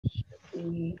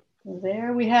see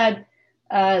there. We had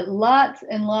lots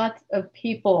and lots of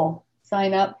people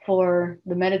sign up for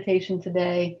the meditation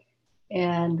today,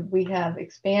 and we have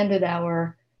expanded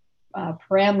our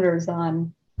parameters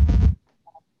on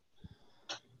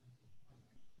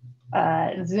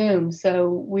Zoom. So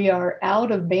we are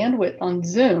out of bandwidth on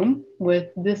Zoom with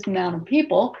this amount of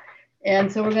people.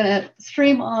 And so we're going to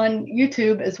stream on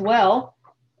YouTube as well.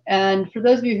 And for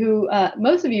those of you who,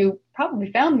 most of you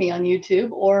probably found me on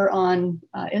YouTube or on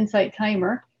Insight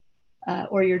Timer,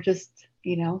 or you're just,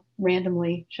 you know,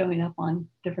 randomly showing up on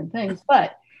different things.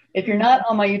 But if you're not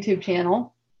on my YouTube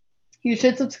channel, you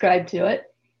should subscribe to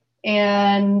it.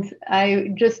 And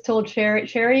I just told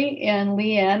Sherry and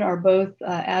Leanne are both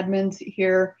admins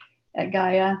here at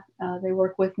Gaia. They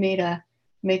work with me to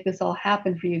make this all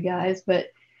happen for you guys. But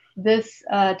this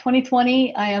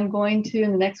 2020, I am going to,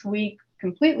 in the next week,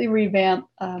 completely revamp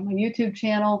my YouTube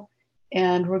channel.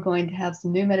 And we're going to have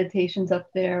some new meditations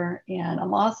up there. And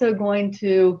I'm also going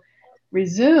to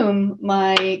resume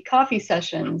my coffee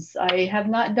sessions. I have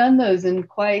not done those in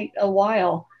quite a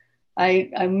while.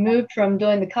 I moved from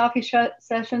doing the coffee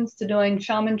sessions to doing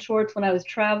shaman shorts when I was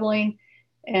traveling.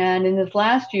 And in this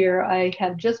last year, I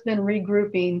have just been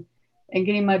regrouping and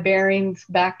getting my bearings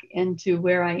back into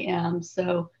where I am.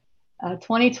 So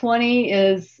 2020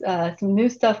 is some new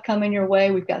stuff coming your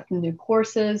way. We've got some new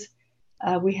courses.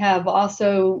 We have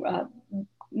also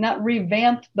not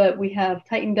revamped, but we have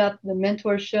tightened up the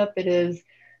mentorship. It is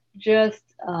just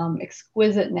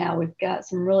exquisite now. We've got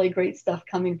some really great stuff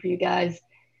coming for you guys.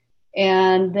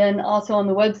 And then also on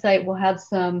the website, we'll have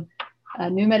some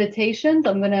new meditations.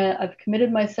 I've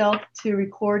committed myself to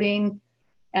recording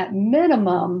at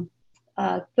minimum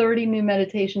 30 new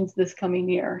meditations this coming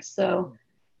year. So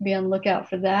be on the lookout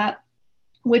for that,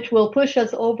 which will push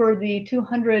us over the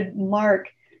 200 mark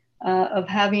of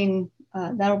having,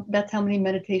 that's how many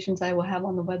meditations I will have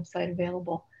on the website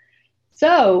available.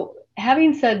 So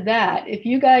having said that, if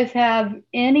you guys have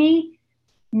any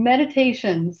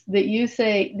meditations that you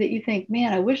think,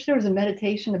 man, I wish there was a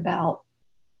meditation about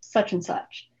such and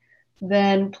such,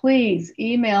 then please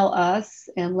email us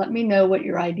and let me know what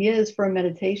your idea is for a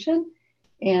meditation,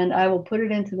 and I will put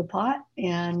it into the pot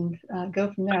and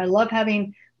go from there. I love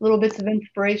having little bits of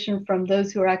inspiration from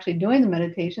those who are actually doing the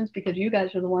meditations, because you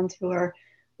guys are the ones who are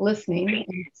listening.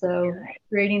 And so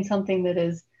creating something that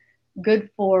is good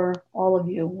for all of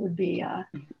you would be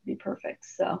perfect.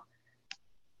 So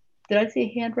did I see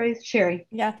a hand raised? Sherry.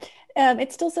 Yeah.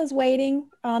 It still says waiting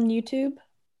on YouTube.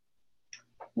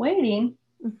 Waiting?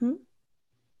 Mm-hmm.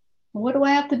 What do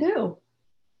I have to do?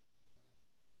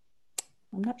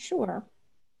 I'm not sure.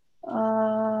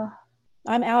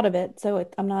 I'm out of it, so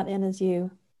I'm not in as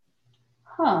you.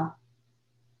 Huh.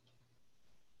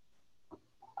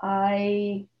 Let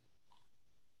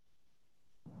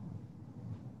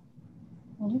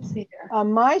me see here.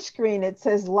 On my screen, it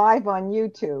says live on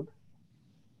YouTube.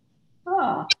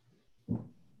 Huh.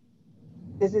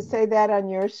 Does it say that on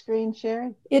your screen,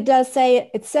 Sherry? It does say,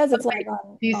 it says it's live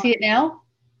on. Do you see it now?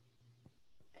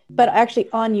 But actually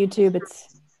on YouTube,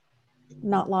 it's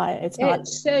not live. It's not. It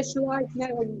says live now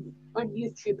on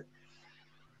YouTube.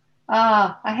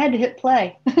 I had to hit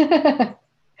play.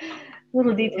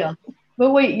 Little detail.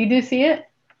 But wait, you do see it?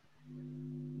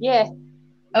 Yeah.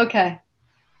 Okay.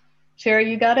 Sherry,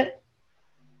 you got it?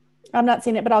 I'm not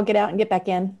seeing it, but I'll get out and get back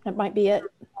in. That might be it.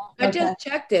 I just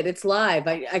checked it. It's live.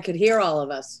 I could hear all of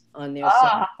us on there.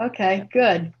 Okay,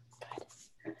 good.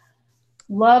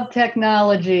 Love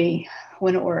technology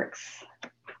when it works.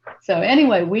 So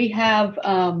anyway, we have,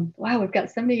 wow, we've got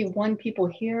 71 people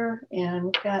here, and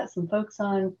we've got some folks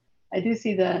on, I do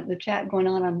see the chat going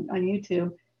on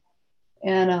YouTube.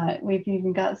 And we've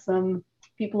even got some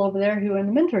people over there who are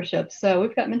in the mentorship. So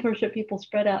we've got mentorship people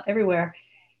spread out everywhere.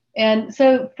 And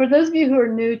so for those of you who are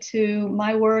new to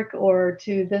my work or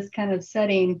to this kind of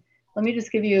setting, let me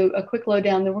just give you a quick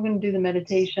lowdown. Then we're going to do the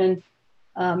meditation.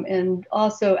 And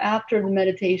also after the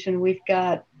meditation, we've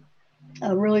got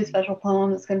a really special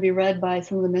poem that's going to be read by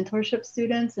some of the mentorship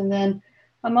students. And then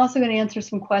I'm also going to answer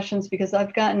some questions, because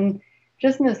I've gotten,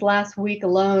 just in this last week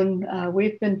alone,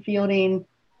 we've been fielding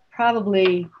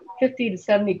probably 50 to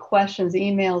 70 questions,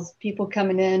 emails, people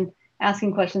coming in,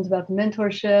 asking questions about the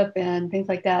mentorship and things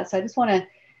like that. So I just want to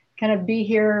kind of be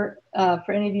here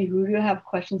for any of you who do have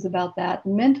questions about that. The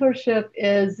mentorship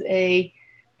is a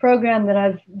program that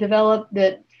I've developed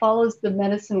that follows the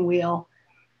medicine wheel.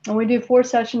 And we do 4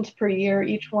 sessions per year,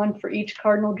 each one for each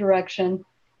cardinal direction.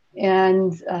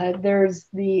 And there's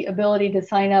the ability to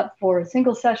sign up for a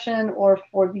single session or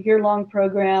for the year-long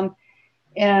program.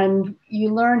 And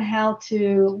you learn how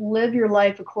to live your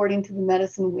life according to the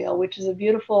medicine wheel, which is a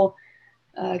beautiful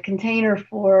container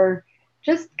for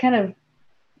just kind of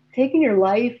taking your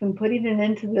life and putting it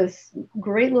into this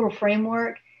great little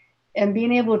framework and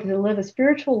being able to live a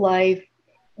spiritual life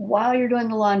while you're doing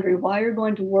the laundry, while you're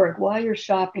going to work, while you're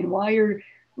shopping, while you're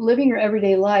living your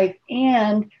everyday life,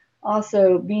 and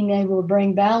also being able to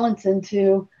bring balance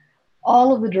into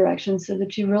all of the directions so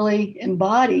that you really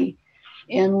embody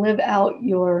and live out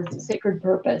your sacred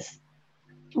purpose.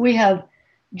 We have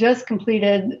just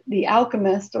completed the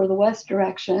Alchemist, or the West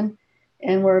direction,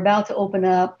 and we're about to open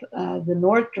up the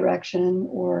North direction,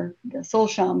 or the Soul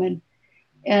Shaman.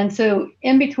 And so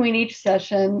in between each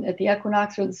session, at the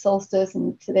equinox or the solstice,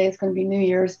 and today it's going to be New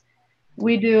Year's,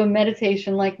 we do a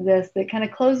meditation like this that kind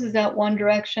of closes out one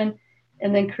direction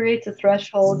and then creates a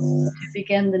threshold to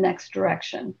begin the next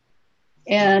direction.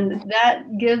 And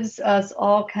that gives us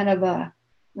all kind of a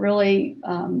really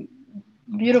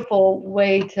beautiful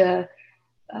way to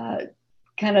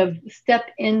kind of step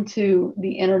into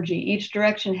the energy. Each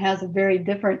direction has a very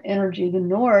different energy. The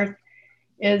North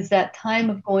is that time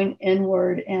of going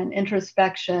inward and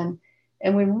introspection.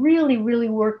 And we really, really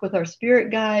work with our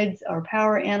spirit guides, our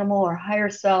power animal, our higher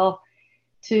self,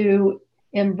 to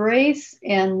embrace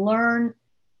and learn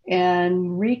and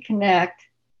reconnect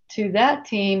to that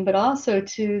team, but also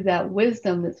to that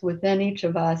wisdom that's within each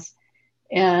of us,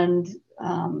 and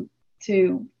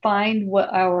to find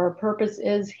what our purpose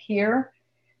is here.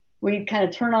 We kind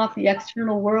of turn off the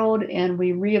external world and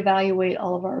we reevaluate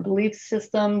all of our belief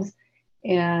systems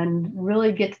and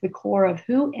really get to the core of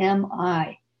who am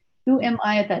I? Who am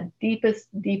I at that deepest,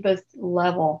 deepest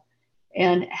level?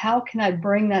 And how can I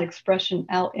bring that expression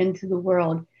out into the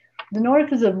world? The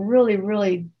North is a really,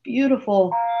 really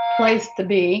beautiful place to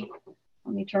be.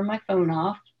 Let me turn my phone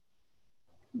off.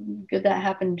 Good, that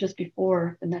happened just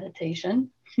before the meditation.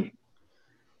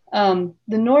 The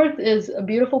North is a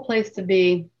beautiful place to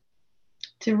be,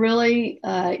 to really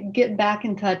get back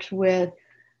in touch with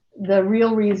the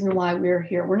real reason why we're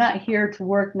here. We're not here to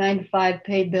work 9 to 5,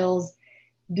 pay bills,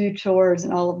 do chores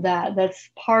and all of that. That's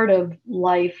part of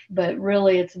life, but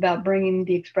really it's about bringing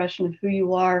the expression of who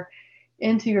you are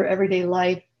into your everyday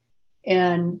life,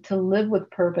 and to live with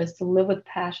purpose, to live with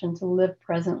passion, to live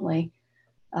presently.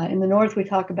 In the North, we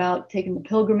talk about taking the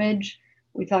pilgrimage.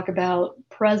 We talk about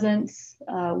presence.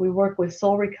 We work with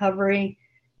soul recovery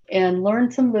and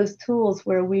learn some of those tools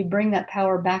where we bring that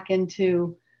power back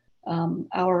into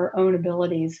our own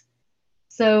abilities.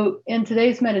 So in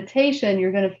today's meditation,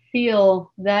 you're going to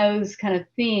feel those kind of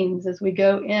themes as we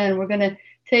go in. We're going to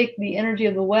take the energy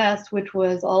of the West, which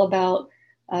was all about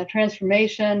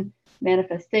transformation,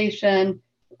 manifestation,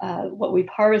 what we've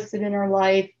harvested in our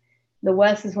life. The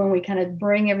West is when we kind of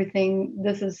bring everything.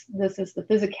 This is the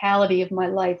physicality of my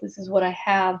life. This is what I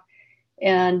have.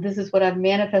 And this is what I've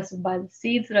manifested by the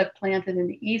seeds that I've planted in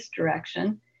the East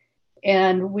direction.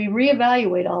 And we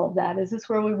reevaluate all of that. Is this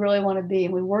where we really want to be?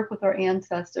 And we work with our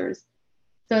ancestors.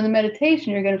 So in the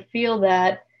meditation, you're going to feel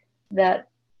that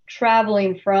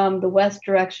traveling from the West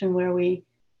direction, where we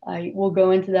will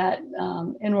go into that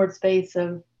inward space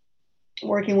of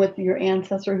working with your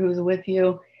ancestor who's with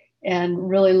you, and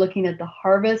really looking at the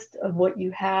harvest of what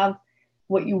you have,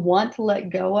 what you want to let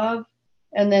go of,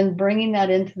 and then bringing that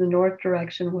into the North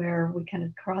direction, where we kind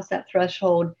of cross that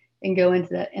threshold and go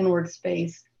into that inward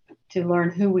space to learn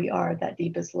who we are at that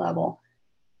deepest level.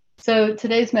 So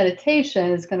today's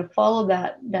meditation is going to follow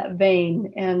that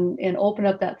vein and open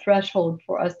up that threshold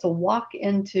for us to walk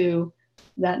into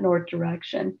that North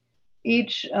direction.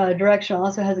 Each direction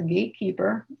also has a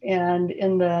gatekeeper, and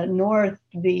in the North,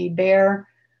 the bear,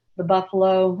 the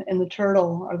buffalo, and the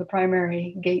turtle are the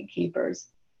primary gatekeepers.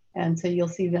 And so you'll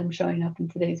see them showing up in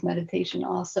today's meditation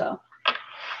also.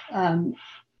 And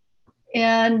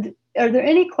are there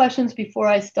any questions before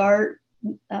I start?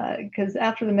 Because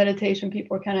after the meditation,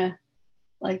 people are kind of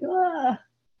like, ah.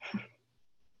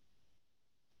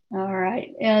 All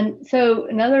right. And so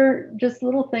another just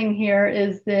little thing here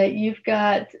is that you've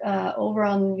got over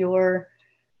on your,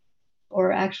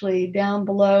 or actually down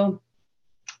below,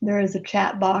 there is a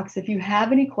chat box. If you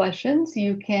have any questions,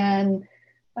 you can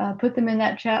put them in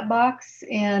that chat box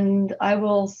and I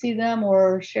will see them,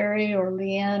 or Sherry or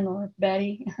Leanne or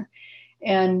Betty,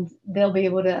 and they'll be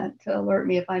able to alert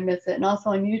me if I miss it. And also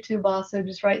on YouTube, also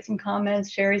just write some comments.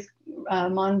 Sherry's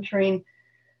monitoring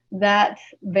that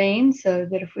vein, so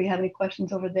that if we have any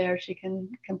questions over there, she can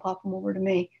pop them over to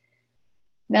me.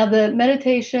 Now the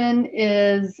meditation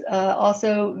is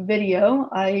also video.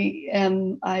 I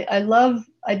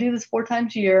do this 4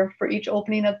 times a year for each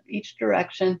opening of each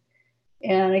direction.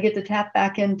 And I get to tap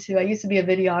back into, I used to be a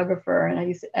videographer and I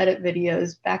used to edit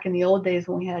videos back in the old days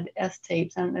when we had S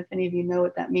tapes. I don't know if any of you know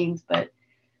what that means, but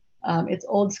it's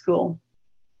old school.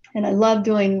 And I love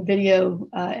doing video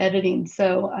editing.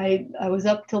 So I was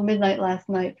up till midnight last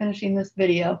night finishing this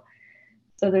video.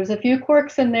 So there's a few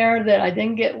quirks in there that I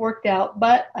didn't get worked out,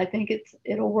 but I think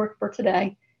it'll work for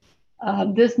today.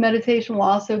 This meditation will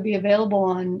also be available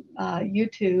on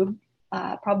YouTube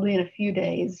probably in a few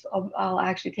days. I'll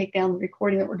actually take down the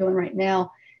recording that we're doing right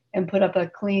now and put up a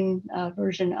clean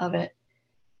version of it.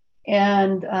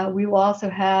 And we will also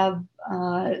have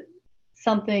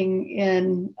something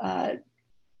in,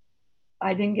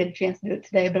 I didn't get a chance to do it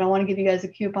today, but I want to give you guys a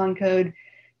coupon code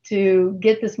to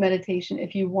get this meditation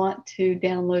if you want to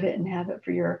download it and have it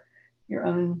for your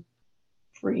own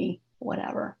free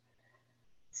whatever.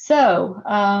 So,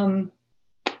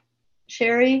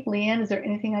 Sherry, Leanne, is there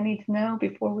anything I need to know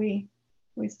before we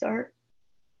start?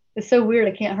 It's so weird.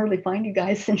 I can't hardly find you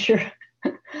guys since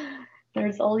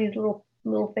there's all these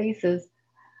little faces.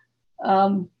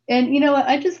 And you know what?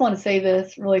 I just want to say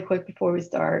this really quick before we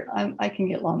start. I can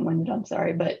get long-winded, I'm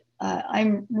sorry, but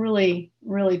I'm really,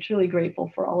 really, truly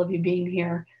grateful for all of you being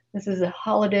here. This is a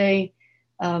holiday.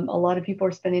 A lot of people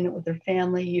are spending it with their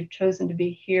family. You've chosen to be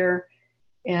here.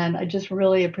 And I just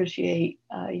really appreciate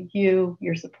you,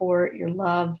 your support, your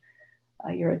love,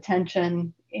 your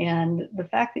attention, and the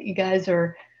fact that you guys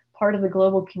are part of the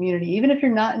global community. Even if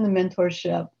you're not in the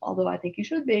mentorship, although I think you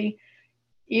should be,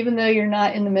 even though you're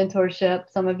not in the mentorship,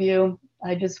 some of you,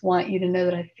 I just want you to know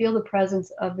that I feel the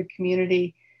presence of the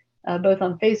community, both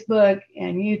on Facebook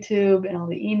and YouTube and all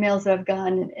the emails that I've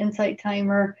gotten, and Insight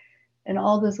Timer, and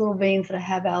all those little veins that I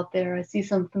have out there. I see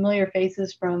some familiar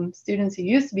faces from students who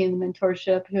used to be in the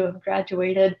mentorship who have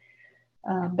graduated.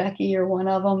 Becky, you're one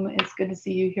of them. It's good to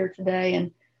see you here today,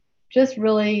 and just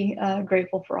really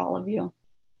grateful for all of you.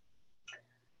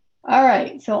 All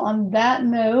right, so on that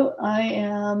note,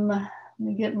 let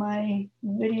me get my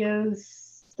videos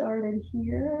started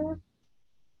here.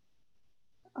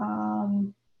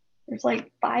 There's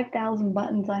like 5,000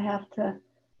 buttons I have to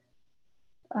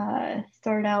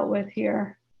start out with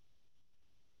here.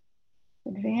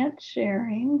 Advanced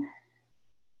sharing.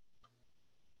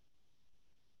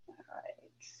 All right.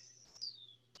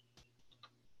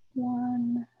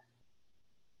 One.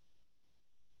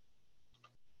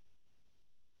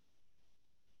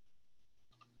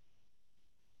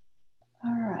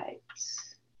 All right.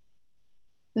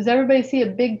 Does everybody see a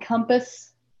big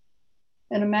compass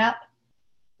and a map?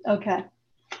 Okay.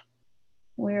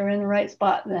 We're in the right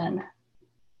spot then.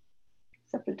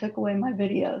 Except it took away my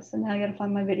video, so now I gotta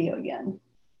find my video again.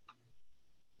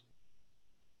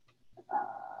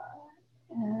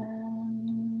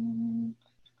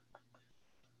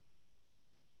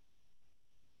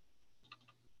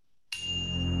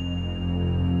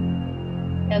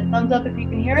 And thumbs up if you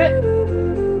can hear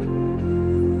it.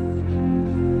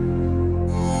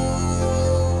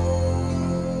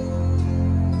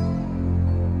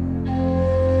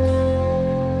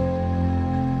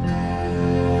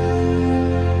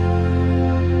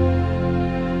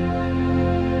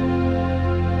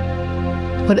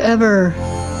 Whatever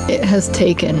it has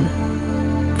taken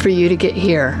for you to get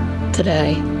here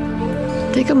today,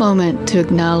 take a moment to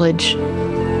acknowledge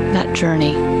that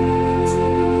journey.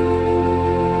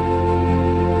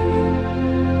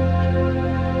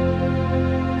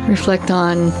 Reflect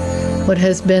on what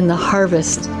has been the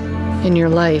harvest in your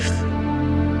life,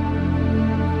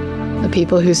 the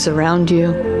people who surround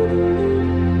you,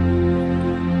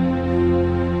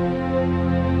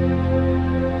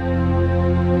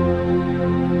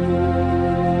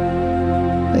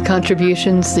 the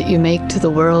contributions that you make to the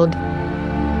world.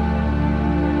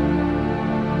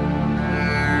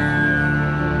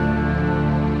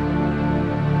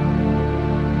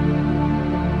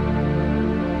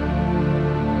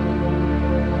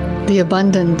 The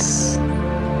abundance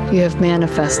you have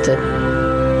manifested.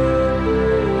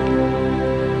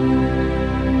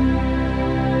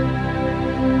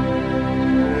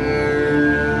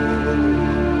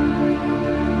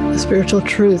 The spiritual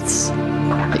truths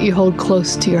that you hold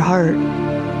close to your heart.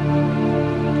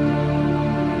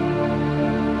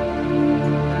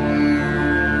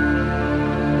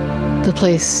 The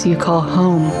place you call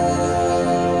home.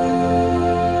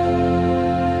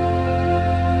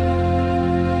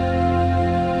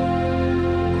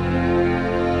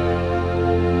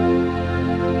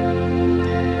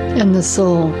 And the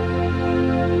soul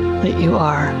that you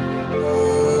are.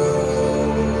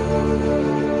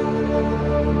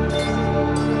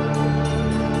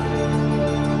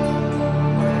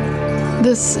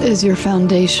 This is your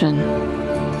foundation,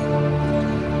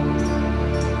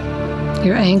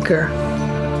 your anchor.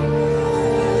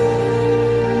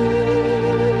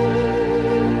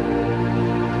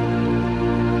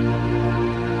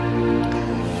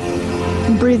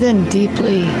 Breathe in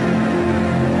deeply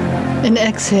and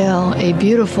exhale a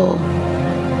beautiful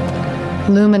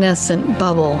luminescent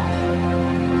bubble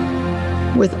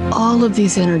with all of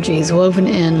these energies woven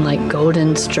in like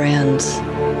golden strands.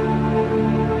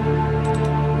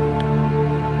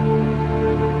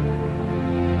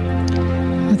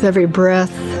 With every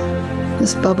breath,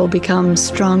 this bubble becomes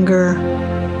stronger,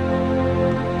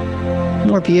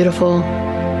 more beautiful,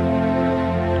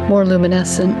 more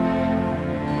luminescent.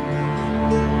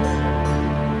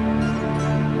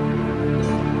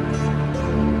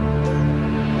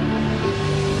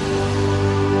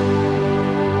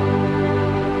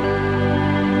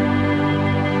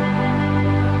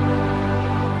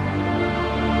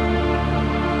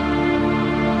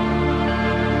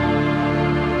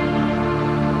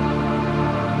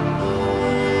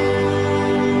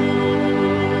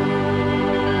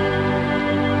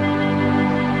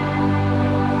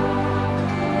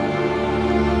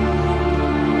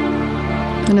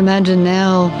 And imagine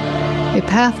now a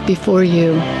path before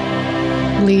you,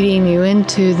 leading you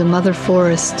into the mother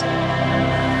forest,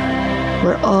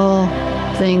 where all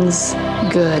things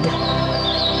good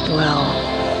dwell.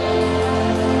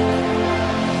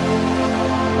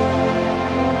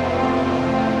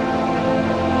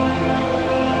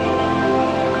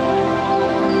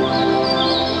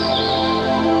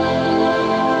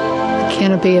 A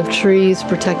canopy of trees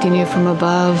protecting you from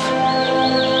above.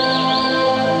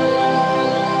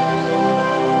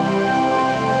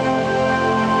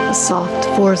 The soft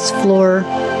forest floor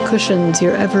cushions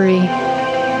your every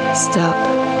step.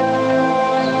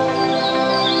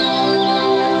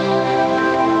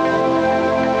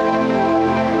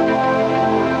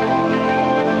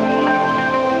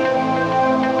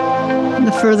 And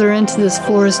the further into this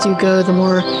forest you go, the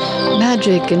more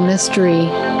magic and mystery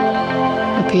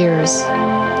appears.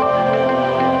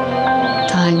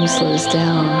 Time slows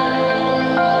down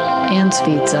and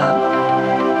speeds up.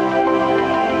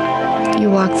 You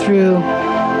walk through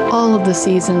all of the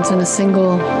seasons in a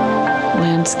single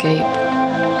landscape.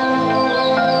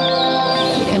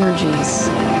 The energies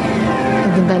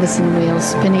of the medicine wheel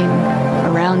spinning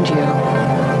around you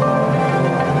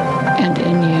and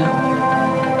in you.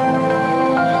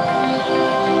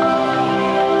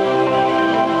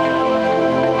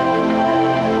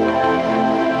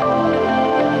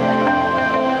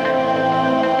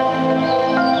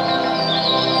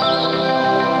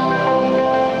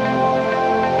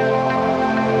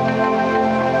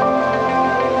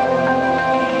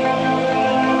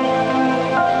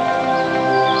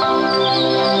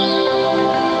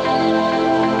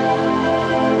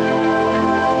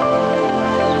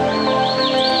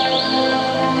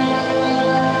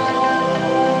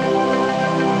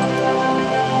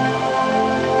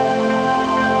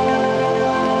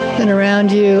 And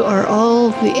around you are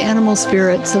all the animal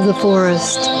spirits of the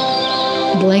forest,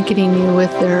 blanketing you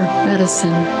with their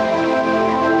medicine.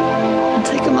 And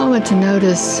take a moment to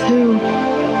notice, who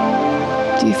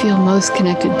do you feel most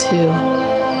connected to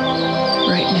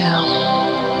right now?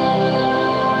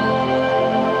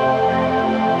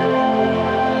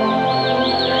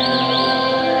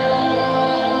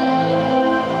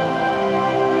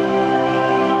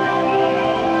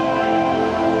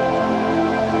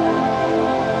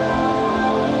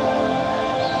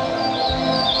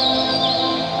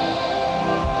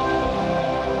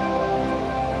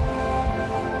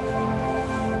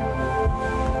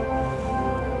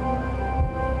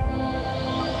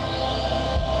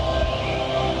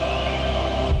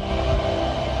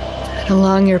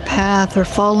 Along your path are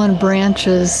fallen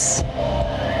branches,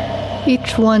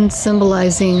 each one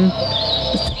symbolizing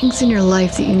the things in your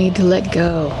life that you need to let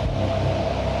go.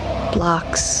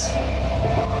 Blocks,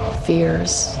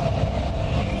 fears,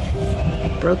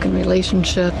 broken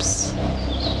relationships,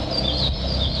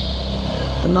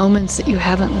 the moments that you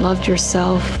haven't loved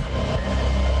yourself,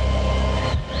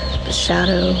 the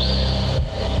shadow,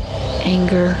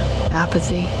 anger,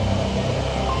 apathy.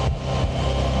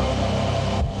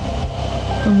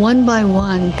 And one by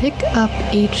one, pick up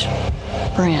each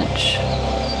branch.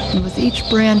 And with each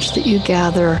branch that you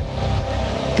gather,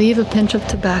 leave a pinch of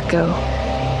tobacco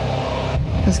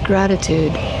as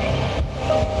gratitude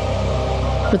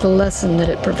for the lesson that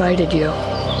it provided you.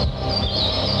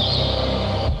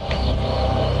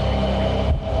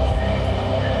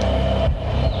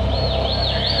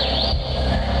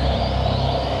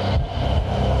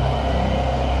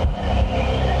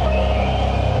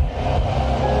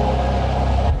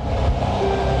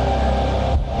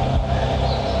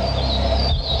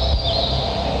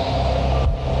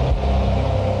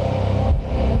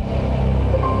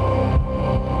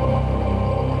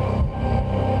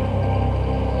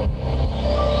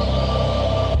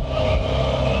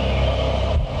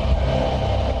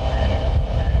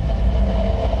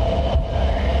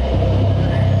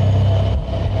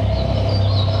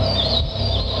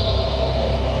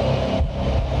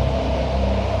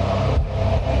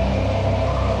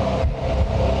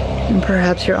 And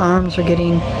perhaps your arms are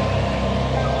getting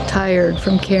tired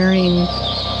from carrying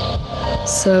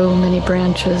so many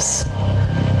branches.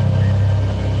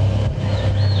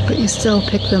 But you still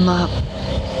pick them up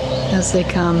as they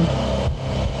come.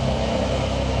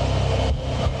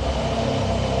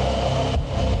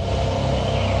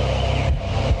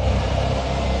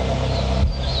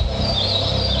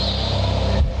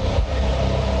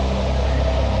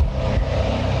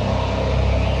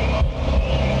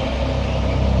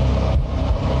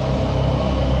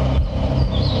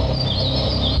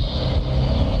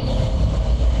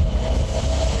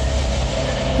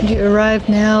 And you arrive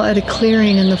now at a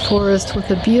clearing in the forest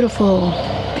with a beautiful,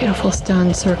 beautiful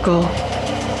stone circle.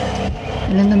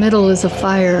 And in the middle is a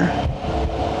fire.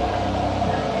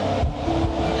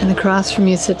 And across from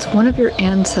you sits one of your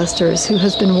ancestors who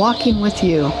has been walking with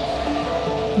you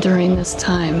during this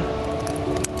time.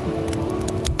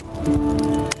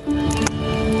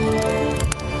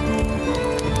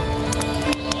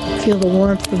 Feel the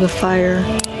warmth of the fire,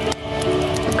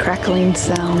 the crackling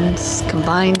sounds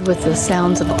combined with the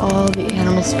sounds of all the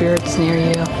animal spirits near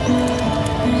you.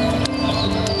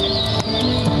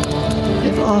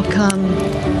 They've all come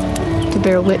to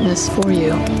bear witness for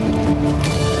you,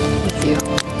 with you.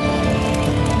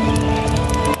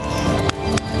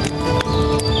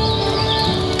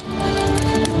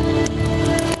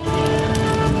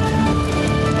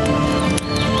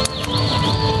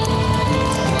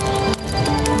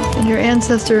 Your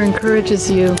ancestor encourages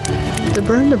you to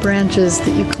burn the branches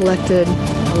that you collected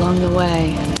along the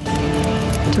way,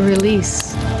 to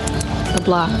release the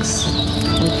blocks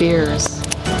and fears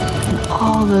and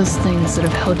all those things that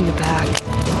have held you back.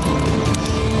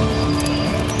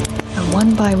 And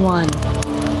one by one,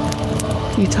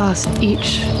 you toss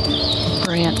each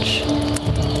branch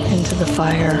into the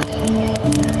fire,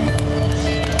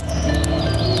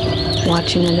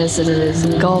 watching it as it is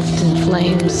engulfed in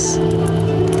flames,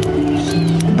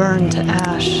 burned to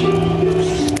ash,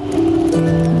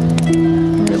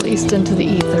 released into the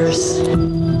ethers.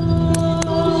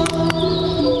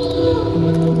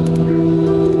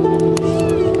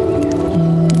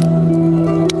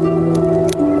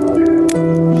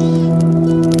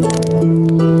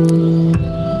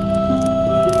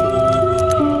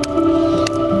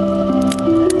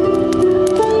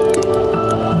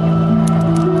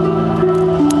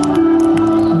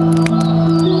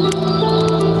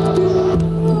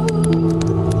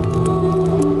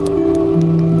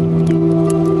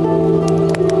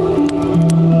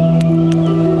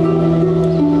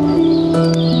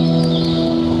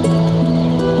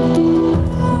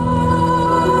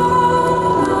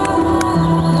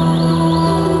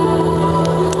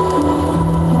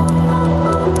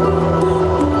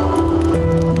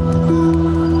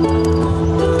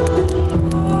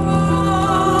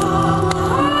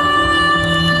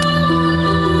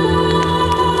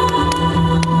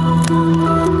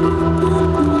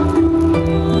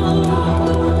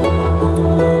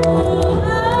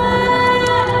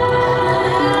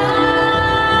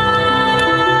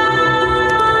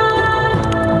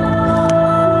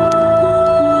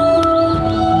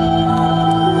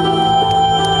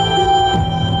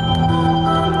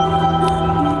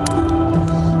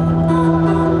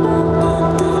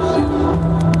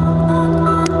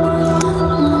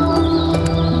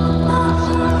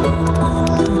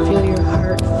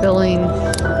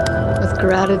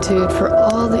 Gratitude for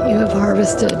all that you have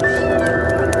harvested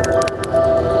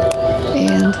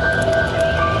and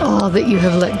all that you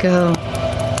have let go.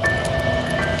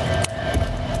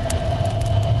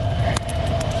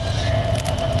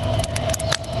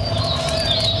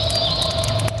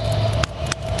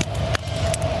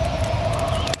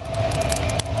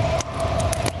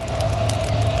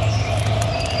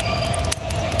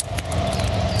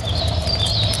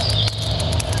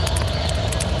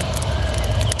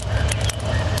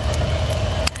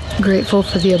 Grateful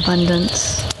for the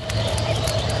abundance,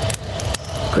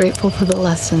 grateful for the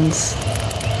lessons,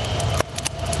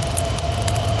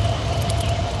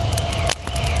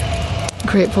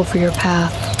 grateful for your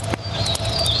path,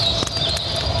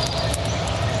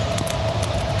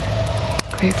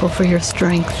 grateful for your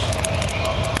strength,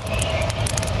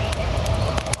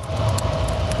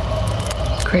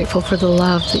 grateful for the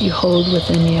love that you hold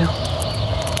within you,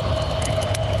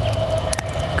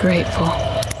 grateful.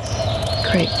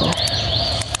 Grateful.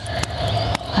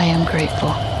 I am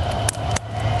grateful.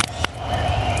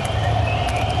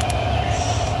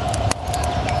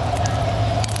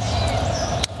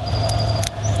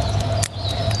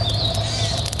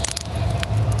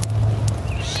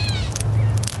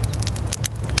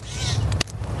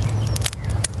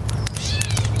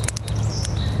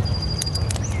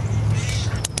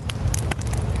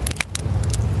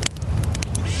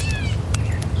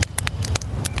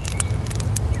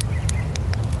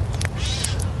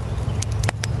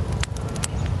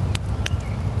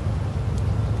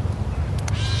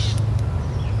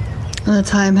 And the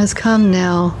time has come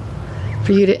now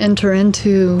for you to enter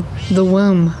into the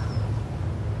womb.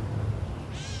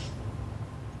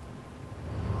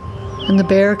 And the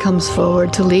bear comes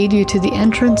forward to lead you to the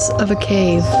entrance of a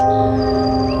cave.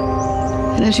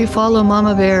 And as you follow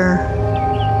Momma Bear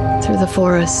through the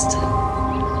forest,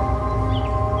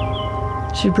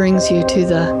 she brings you to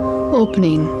the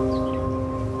opening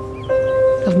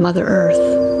of Mother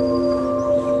Earth.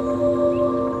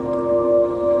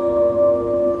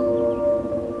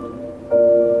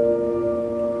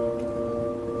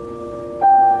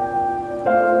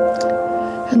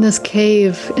 And this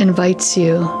cave invites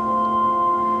you.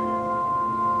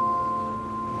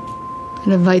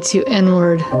 It invites you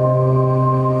inward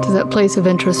to that place of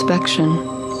introspection.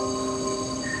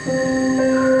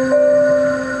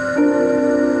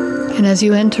 And as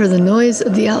you enter, the noise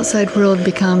of the outside world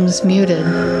becomes muted.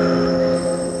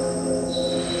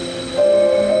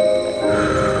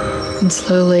 And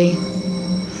slowly,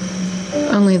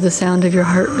 only the sound of your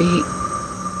heartbeat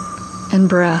and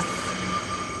breath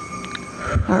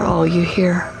are all you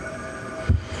hear.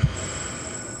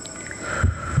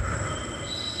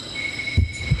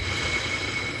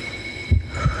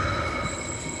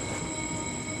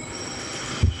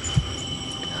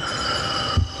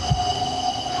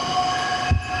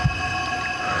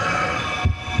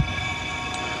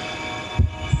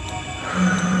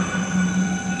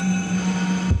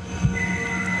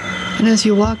 And as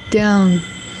you walk down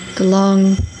the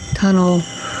long tunnel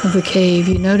of the cave,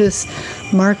 you notice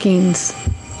markings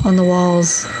on the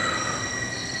walls,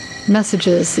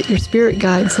 messages that your spirit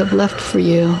guides have left for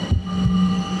you.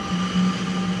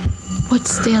 What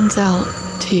stands out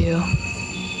to you?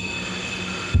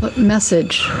 What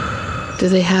message do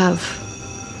they have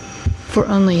for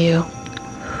only you?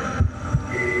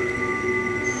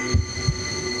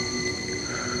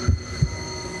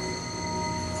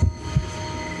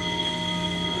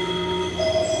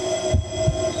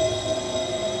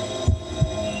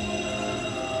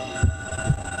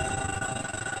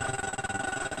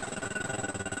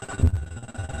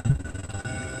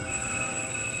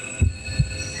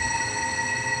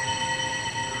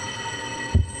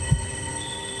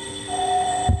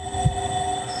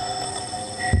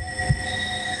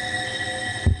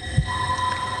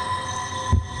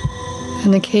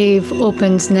 And the cave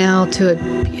opens now to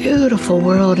a beautiful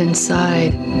world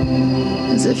inside,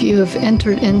 as if you have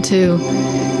entered into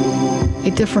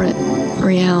a different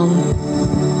realm.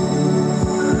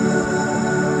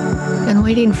 And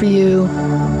waiting for you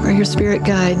are your spirit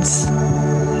guides,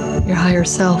 your higher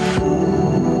self,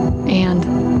 and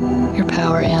your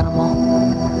power animal.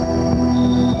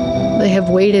 They have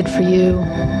waited for you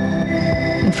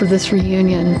and for this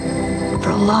reunion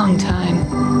for a long time.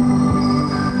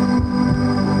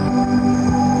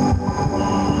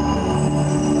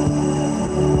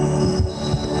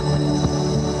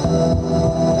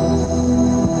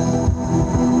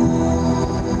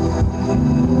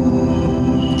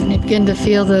 Begin to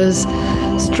feel those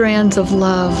strands of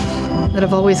love that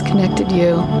have always connected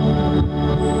you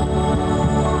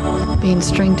being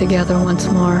stringed together once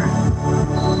more.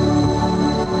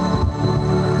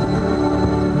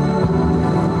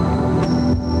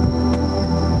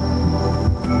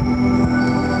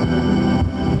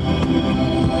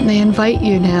 And they invite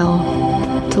you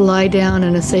now to lie down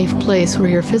in a safe place where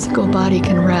your physical body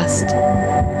can rest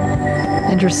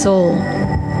and your soul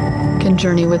can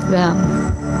journey with them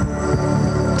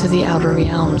to the outer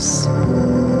realms.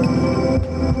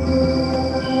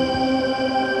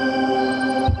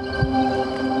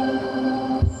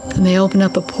 And they open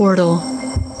up a portal.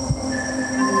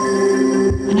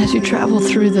 And as you travel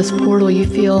through this portal, you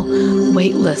feel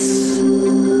weightless,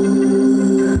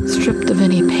 stripped of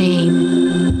any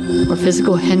pain or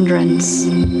physical hindrance.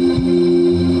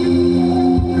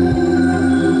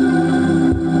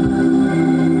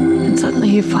 And suddenly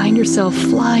you find yourself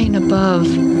flying above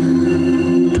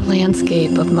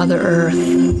landscape of Mother Earth.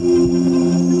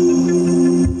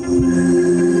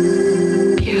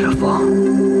 Beautiful,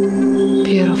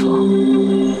 beautiful.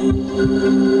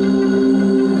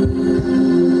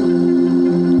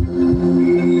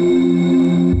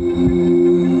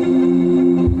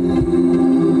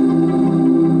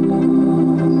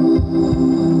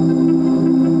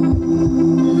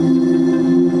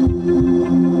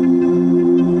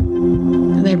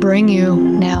 And they bring you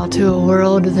now to a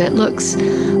world that looks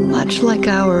much like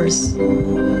ours,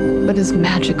 but is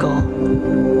magical,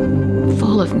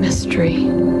 full of mystery.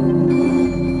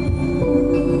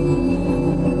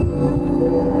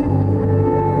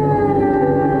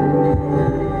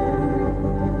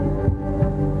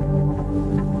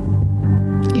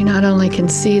 You not only can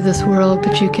see this world,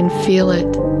 but you can feel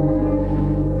it.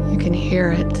 You can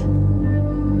hear it.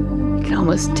 You can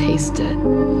almost taste it.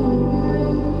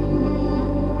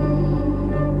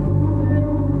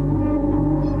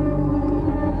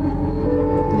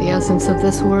 The essence of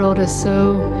this world is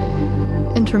so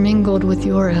intermingled with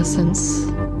your essence.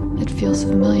 It feels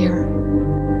familiar,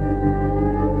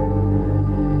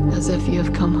 as if you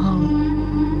have come home.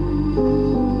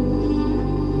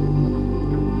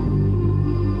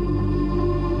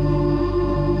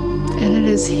 And it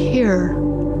is here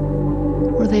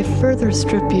where they further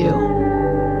strip you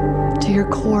to your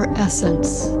core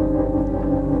essence,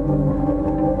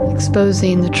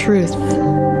 exposing the truth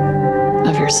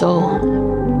of your soul.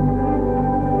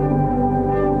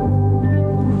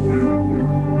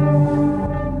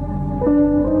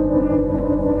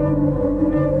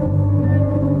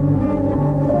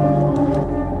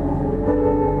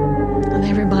 And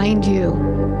they remind you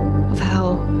of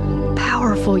how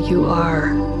powerful you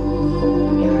are.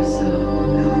 You are so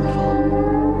powerful.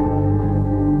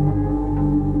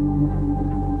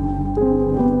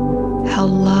 How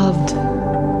loved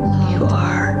you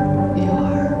are. You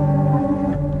are.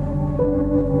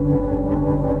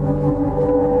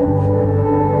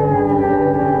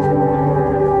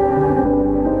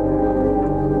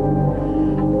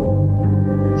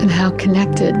 And how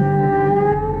connected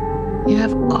you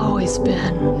have always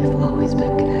been. You've always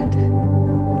been connected.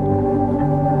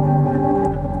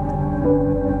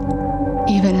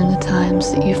 Even in the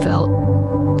times that you felt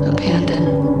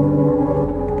abandoned.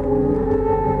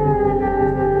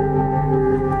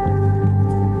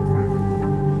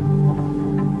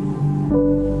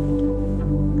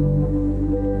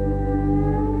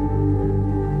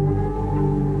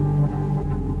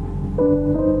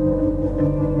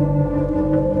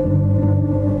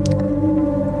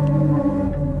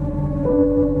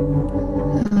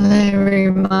 They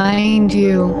remind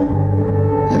you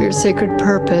of your sacred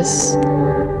purpose,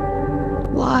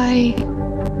 why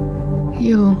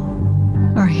you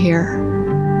are here.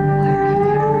 Why are you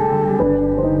here?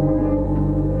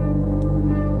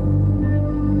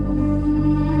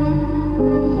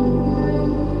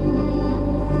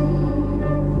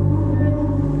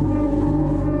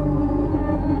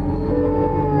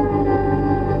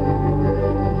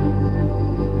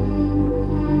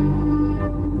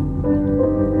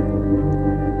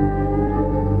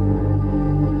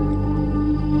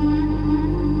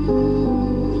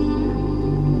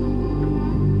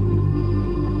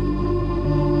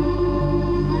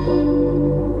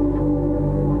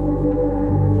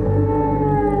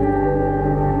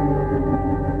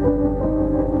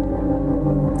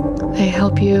 They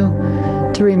help you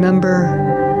to remember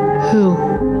who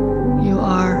you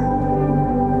are.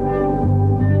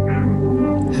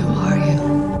 Who are you?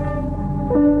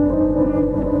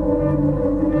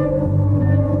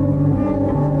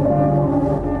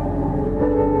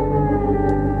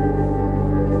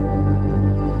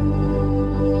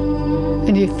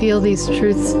 And you feel these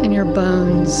truths in your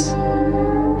bones.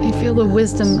 You feel the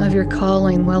wisdom of your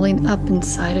calling welling up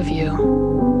inside of you.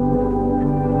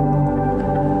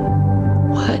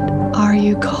 Are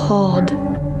you called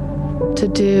to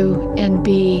do and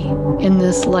be in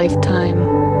this lifetime?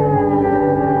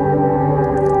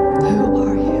 Who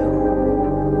are you?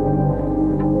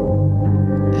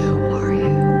 Who are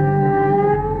you?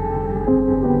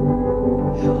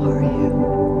 Who are you?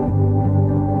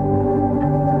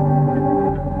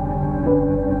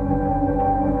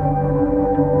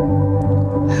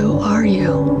 Who are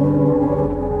you?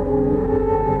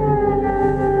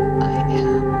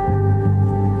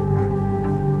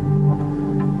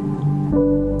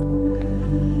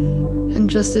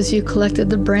 Just as you collected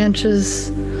the branches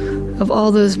of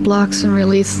all those blocks and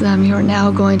released them, you are now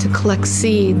going to collect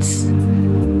seeds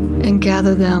and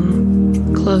gather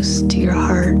them close to your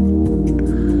heart.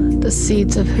 The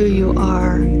seeds of who you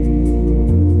are,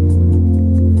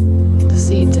 the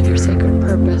seeds of your sacred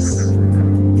purpose.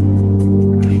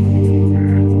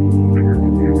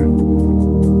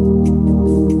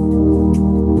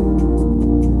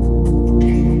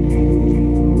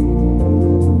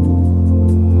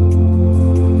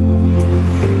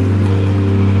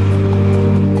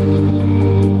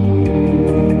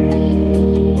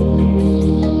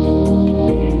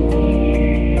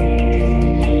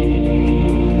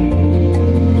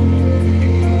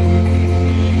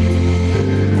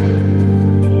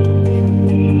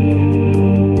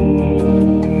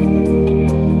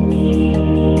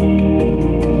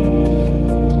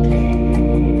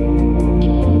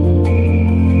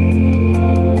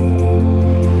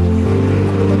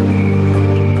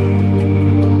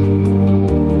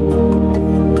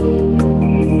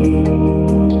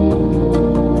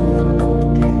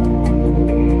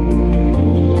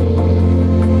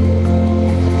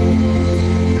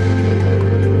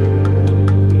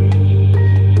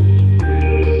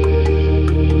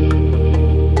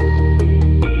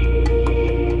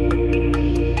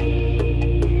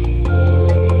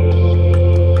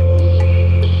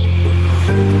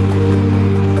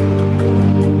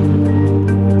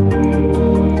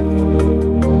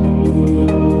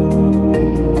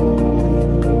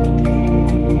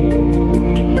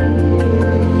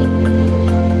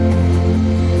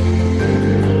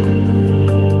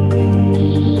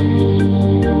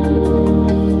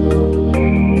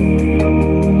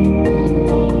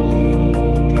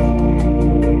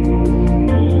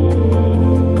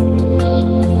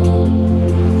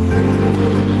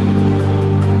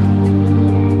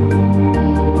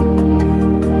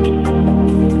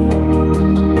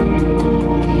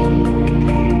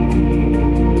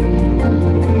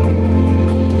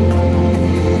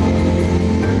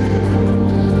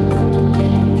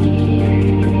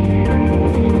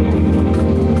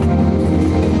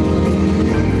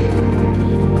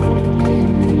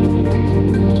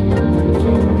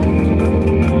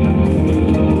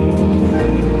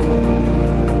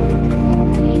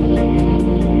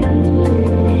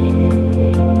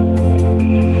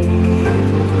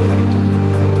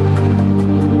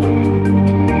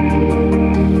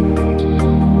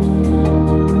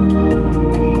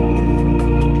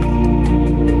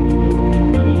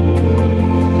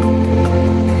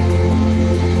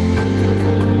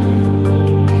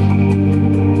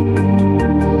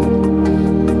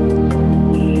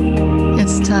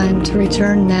 time to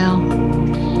return now.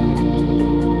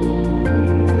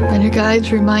 And your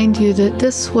guides remind you that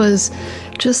this was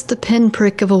just the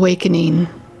pinprick of awakening,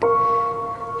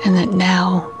 and that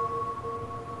now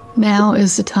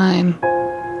is the time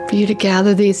for you to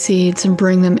gather these seeds and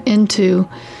bring them into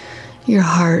your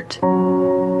heart,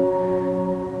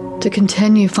 to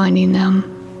continue finding them,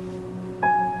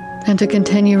 and to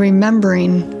continue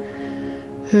remembering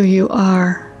who you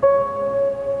are.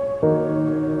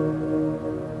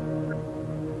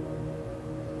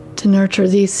 To nurture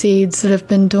these seeds that have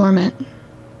been dormant.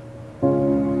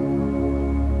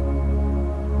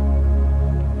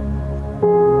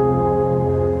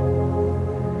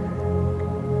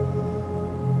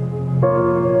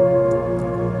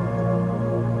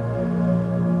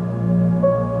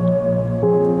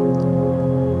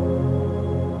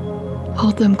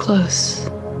 Hold them close.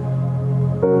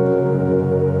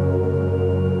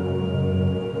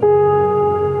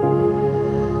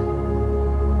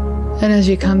 And as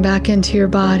you come back into your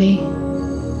body,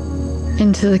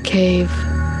 into the cave,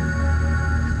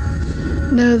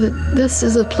 know that this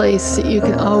is a place that you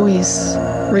can always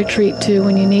retreat to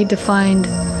when you need to find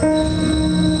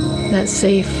that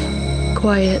safe,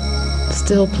 quiet,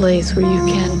 still place where you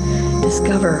can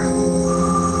discover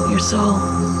your soul.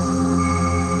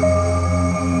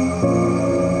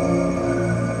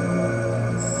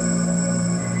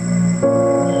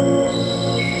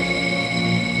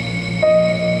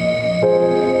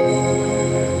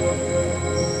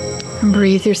 And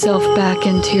breathe yourself back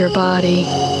into your body,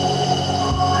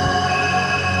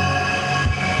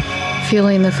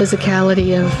 feeling the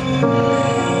physicality of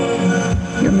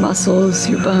your muscles,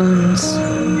 your bones,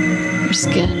 your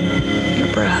skin,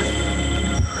 your breath.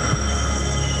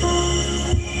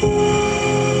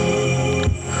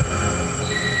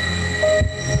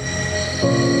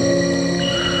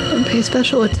 And pay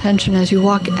special attention as you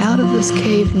walk out of this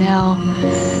cave now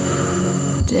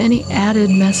to any added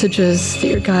messages that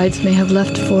your guides may have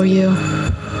left for you.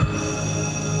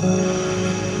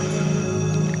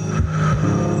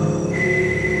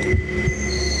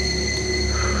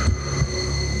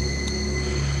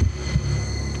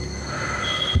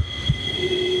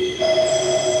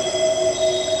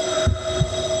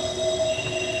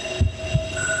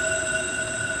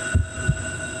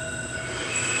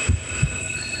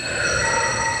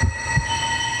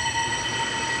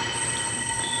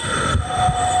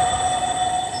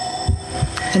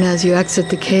 And as you exit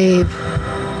the cave,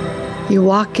 you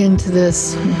walk into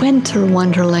this winter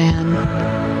wonderland.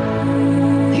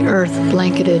 The earth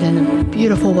blanketed in a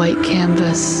beautiful white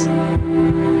canvas.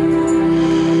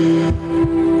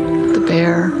 The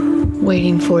bear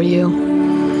waiting for you.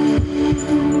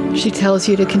 She tells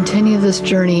you to continue this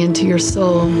journey into your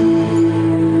soul.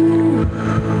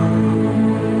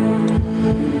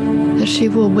 That she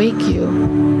will wake you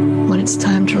when it's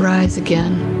time to rise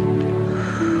again.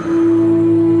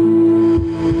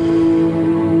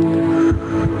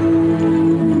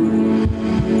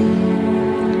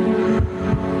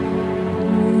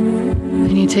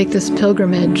 Take this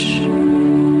pilgrimage,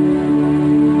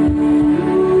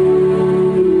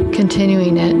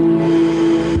 continuing it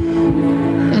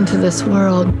into this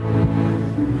world,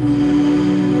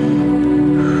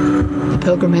 the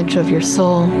pilgrimage of your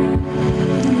soul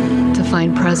to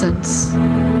find presence,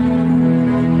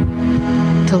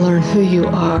 to learn who you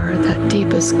are at that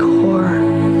deepest core.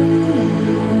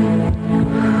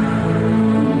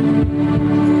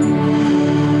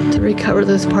 Recover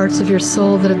those parts of your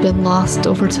soul that have been lost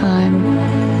over time,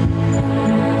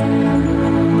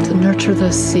 to nurture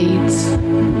those seeds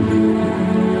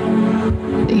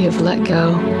that you have let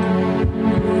go,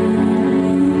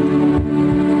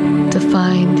 to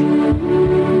find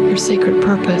your sacred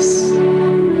purpose,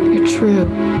 your true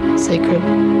sacred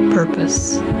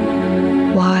purpose.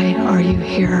 Why are you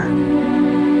here?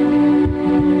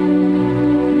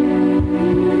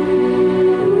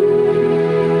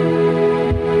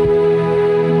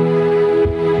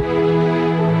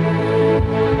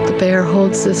 Bear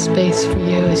holds this space for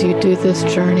you as you do this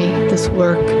journey, this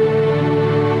work.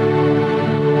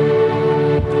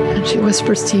 And she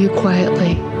whispers to you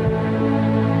quietly,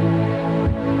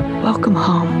 welcome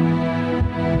home.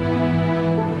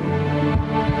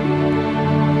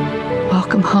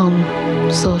 Welcome home,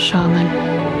 Soul Shaman.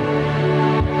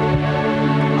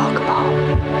 Welcome home.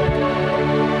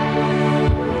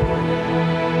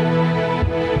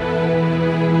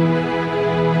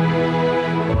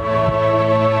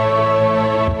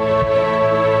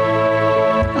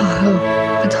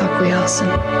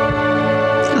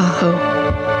 Aho.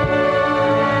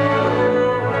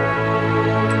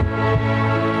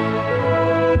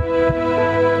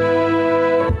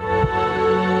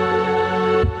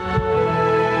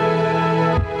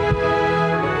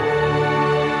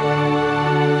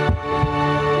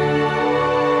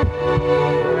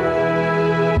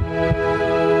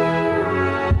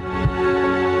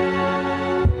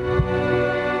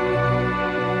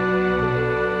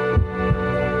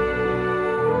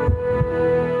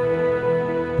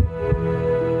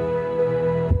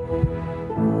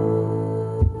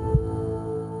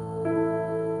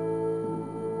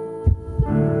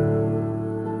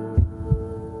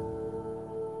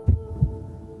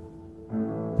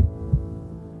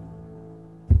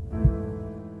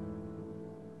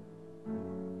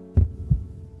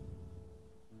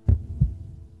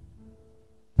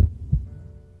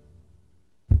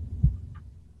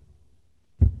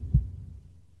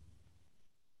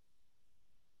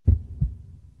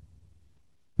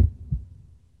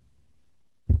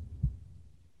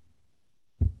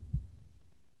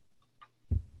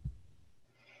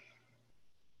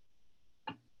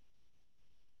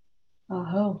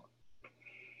 Oh,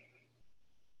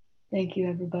 thank you,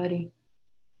 everybody.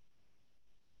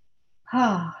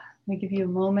 Let me give you a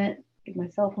moment, give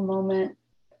myself a moment.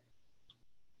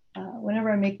 Whenever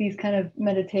I make these kind of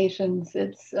meditations,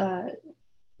 it's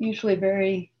usually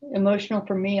very emotional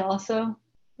for me also.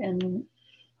 And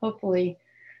hopefully,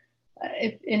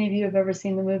 if any of you have ever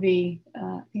seen the movie,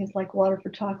 I think it's like Water for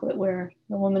Chocolate, where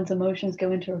the woman's emotions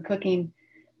go into her cooking,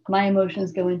 my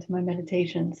emotions go into my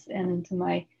meditations and into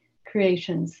my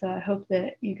creations. So I hope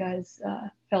that you guys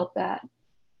felt that.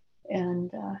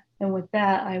 And with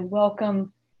that, I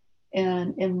welcome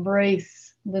and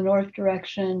embrace the North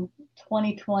Direction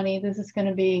 2020. This is going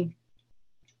to be,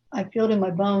 I feel it in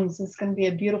my bones, this is going to be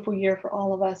a beautiful year for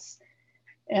all of us.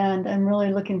 And I'm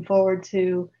really looking forward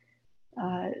to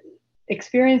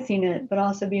experiencing it, but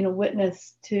also being a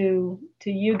witness to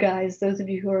you guys, those of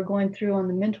you who are going through on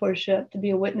the mentorship, to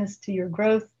be a witness to your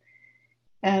growth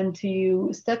and to you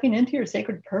stepping into your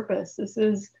sacred purpose. This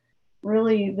is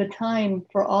really the time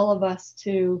for all of us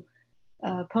to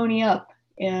pony up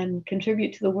and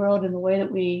contribute to the world in the way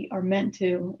that we are meant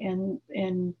to,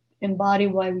 and embody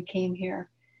why we came here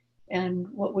and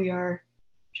what we are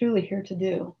truly here to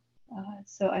do.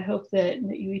 So I hope that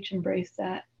you each embrace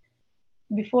that.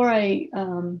 Before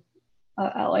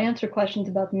I'll answer questions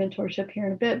about the mentorship here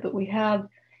in a bit, but we have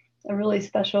a really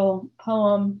special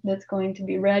poem that's going to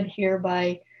be read here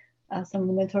by some of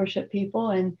the mentorship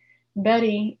people. And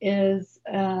Betty is,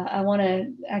 I want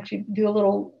to actually do a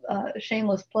little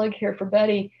shameless plug here for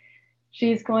Betty.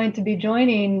 She's going to be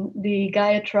joining the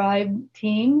Gaia Tribe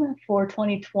team for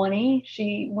 2020.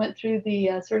 She went through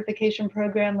the certification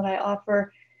program that I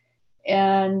offer,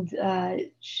 and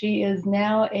she is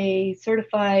now a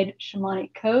certified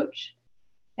shamanic coach,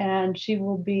 and she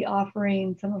will be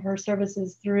offering some of her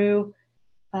services through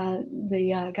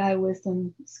the Gaia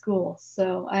Wisdom School.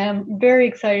 So I am very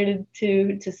excited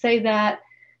to say that.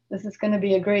 This is going to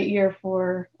be a great year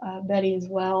for Betty as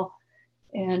well.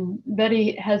 And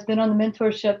Betty has been on the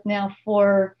mentorship now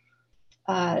for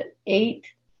 8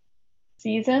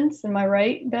 seasons. Am I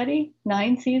right, Betty?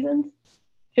 9 seasons?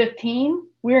 15?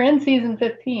 We're in season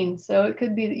 15, so it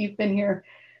could be that you've been here.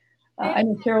 I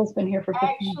know Carol's been here for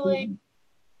 15 seasons.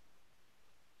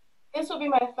 This will be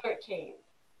my 13th.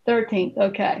 13th,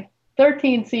 okay.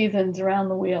 13 seasons around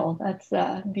the wheel. That's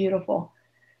beautiful.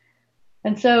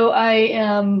 And so I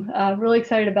am really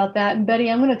excited about that. And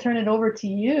Betty, I'm going to turn it over to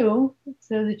you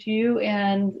so that you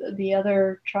and the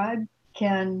other tribe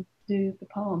can do the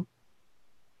poem.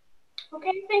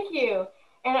 Okay, thank you.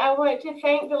 And I want to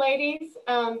thank the ladies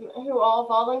who all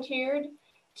volunteered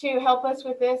to help us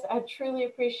with this. I truly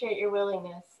appreciate your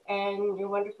willingness and your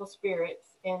wonderful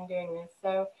spirits in doing this.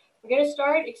 So we're going to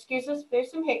start. Excuse us,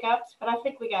 there's some hiccups, but I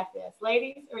think we got this.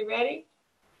 Ladies, are we ready?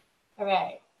 All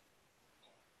right.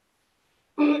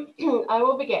 I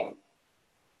will begin.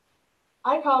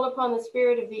 I call upon the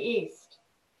spirit of the East,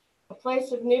 a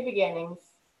place of new beginnings,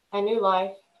 a new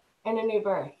life, and a new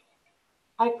birth.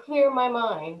 I clear my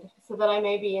mind so that I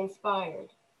may be inspired.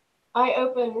 I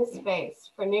open this space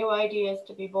for new ideas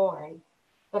to be born,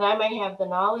 that I may have the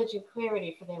knowledge and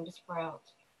clarity for them to sprout.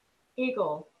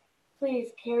 Eagle,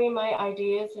 please carry my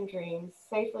ideas and dreams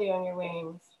safely on your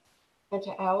wings. And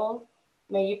to Owl,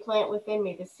 may you plant within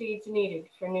me the seeds needed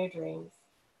for new dreams.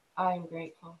 I am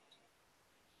grateful.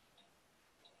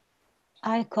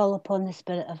 I call upon the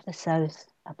spirit of the South,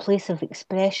 a place of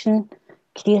expression,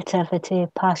 creativity,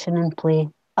 passion and play.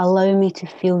 Allow me to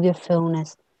feel your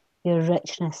fullness, your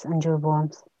richness and your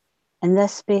warmth. In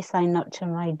this space I nurture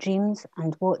my dreams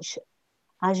and watch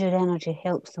as your energy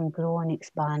helps them grow and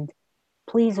expand.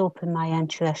 Please open my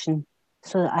intuition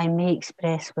so that I may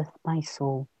express with my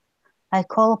soul. I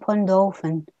call upon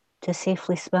Dolphin to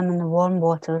safely swim in the warm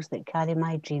waters that carry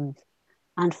my dreams,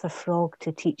 and for Frog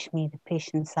to teach me the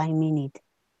patience I may need.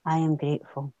 I am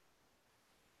grateful.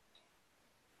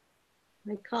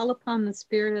 I call upon the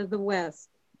spirit of the West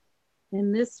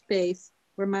in this space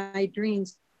where my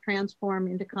dreams transform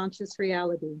into conscious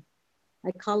reality.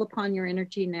 I call upon your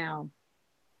energy now.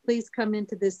 Please come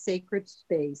into this sacred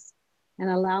space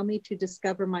and allow me to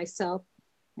discover myself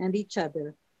and each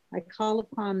other. I call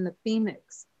upon the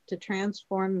Phoenix to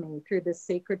transform me through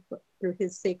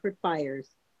his sacred fires.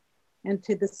 And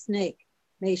to the snake,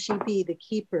 may she be the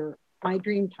keeper of my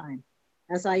dream time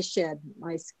as I shed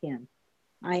my skin.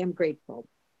 I am grateful.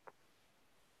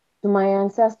 To my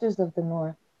ancestors of the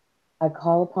North, I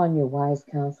call upon your wise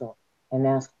counsel and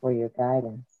ask for your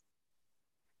guidance.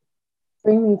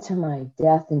 Bring me to my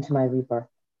death and to my rebirth.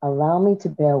 Allow me to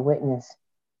bear witness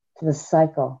to the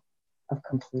cycle of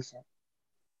completion.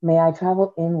 May I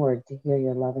travel inward to hear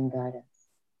your loving guidance.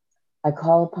 I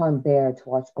call upon Bear to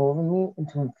watch over me and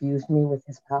to infuse me with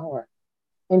his power.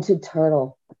 Into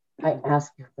Turtle, I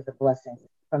ask you for the blessings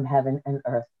from heaven and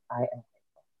earth. I am.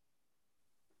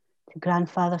 To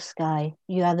Grandfather Sky,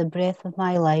 you are the breath of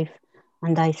my life,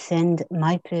 and I send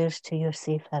my prayers to your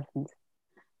safe heavens.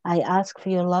 I ask for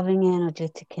your loving energy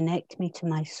to connect me to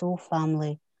my soul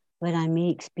family, where I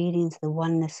may experience the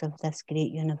oneness of this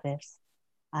great universe.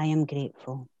 I am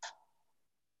grateful.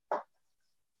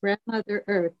 Grandmother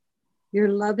Earth, your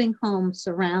loving home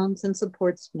surrounds and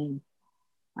supports me.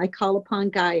 I call upon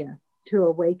Gaia to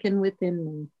awaken within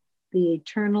me the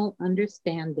eternal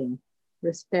understanding,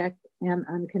 respect, and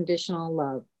unconditional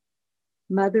love.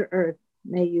 Mother Earth,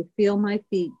 may you feel my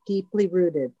feet deeply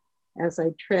rooted as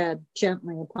I tread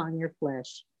gently upon your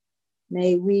flesh.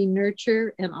 May we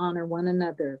nurture and honor one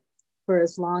another for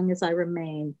as long as I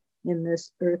remain in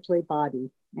this earthly body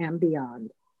and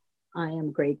beyond. I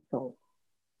am grateful.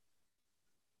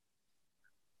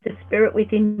 The spirit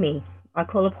within me, I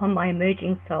call upon my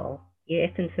emerging soul, the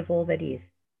essence of all that is.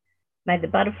 May the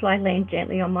butterfly land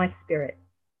gently on my spirit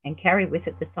and carry with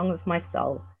it the song of my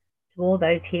soul to all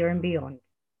those here and beyond.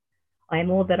 I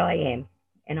am all that I am,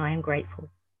 and I am grateful.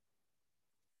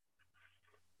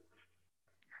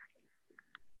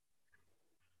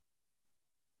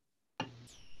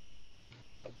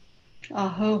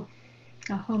 Aho.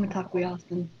 Aho Mitakuye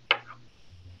Austin.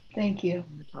 Thank you.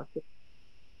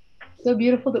 So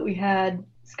beautiful that we had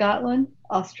Scotland,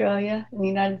 Australia, and the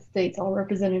United States all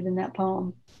represented in that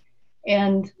poem.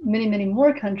 And many, many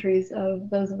more countries of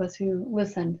those of us who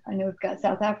listened. I know we've got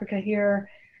South Africa here,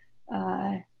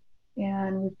 and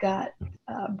we've got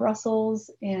Brussels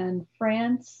and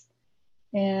France,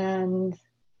 and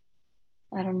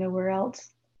I don't know where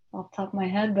else off the top of my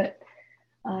head, but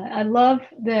I love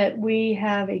that we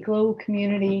have a global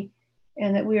community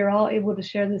and that we are all able to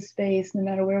share this space no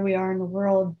matter where we are in the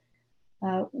world,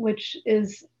 which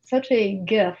is such a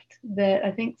gift that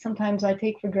I think sometimes I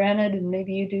take for granted, and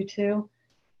maybe you do too.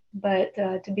 But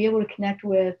to be able to connect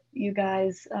with you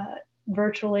guys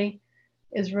virtually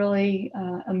is really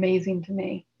amazing to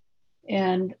me.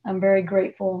 And I'm very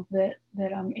grateful that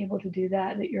I'm able to do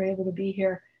that, that you're able to be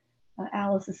here.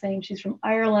 Alice is saying she's from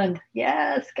Ireland.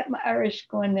 Yes, got my Irish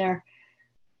going there.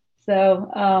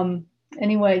 So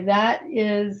anyway, that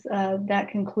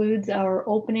concludes our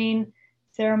opening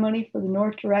ceremony for the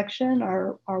North Direction,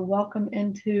 our welcome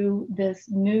into this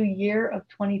new year of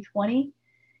 2020.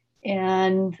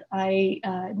 And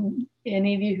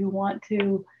any of you who want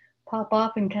to pop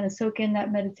up and kind of soak in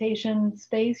that meditation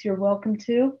space, you're welcome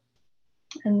to.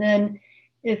 And then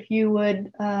if you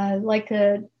would like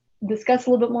to discuss a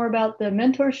little bit more about the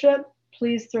mentorship,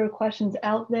 please throw questions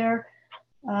out there.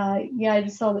 Yeah, I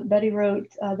just saw that Betty wrote,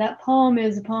 that poem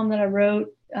is a poem that I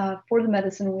wrote for the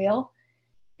medicine wheel.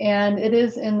 And it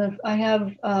is in the, I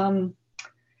have, I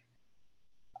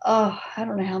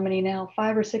don't know how many now,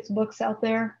 5 or 6 books out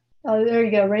there. Oh, there you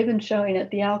go. Raven's showing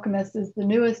it. The Alchemist is the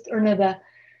newest, or no, the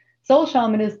Soul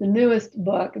Shaman is the newest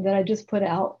book that I just put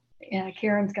out. And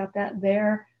Karen's got that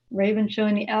there. Raven's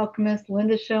showing the Alchemist.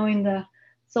 Linda's showing the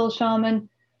Soul Shaman.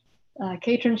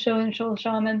 Katrin's showing Soul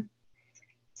Shaman.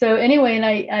 So anyway, and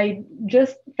I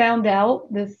just found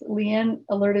out this, Leanne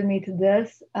alerted me to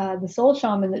this. The Soul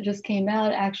Shaman that just came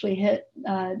out actually hit,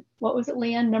 what was it,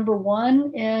 Leanne?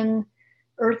 #1 in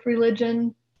Earth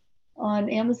Religion on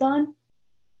Amazon.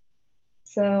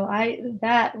 So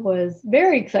that was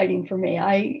very exciting for me.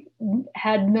 I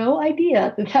had no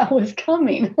idea that was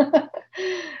coming.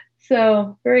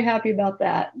 So very happy about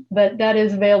that. But that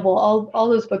is available. All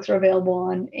those books are available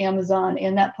on Amazon,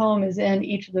 and that poem is in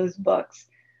each of those books.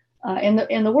 And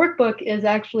the workbook is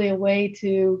actually a way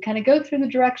to kind of go through the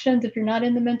directions if you're not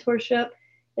in the mentorship.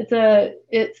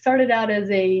 It started out as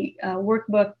a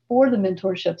workbook for the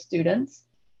mentorship students,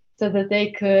 so that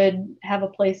they could have a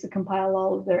place to compile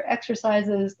all of their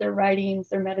exercises, their writings,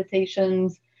 their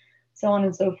meditations, so on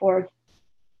and so forth.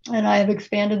 And I have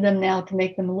expanded them now to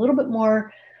make them a little bit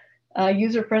more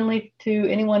user-friendly to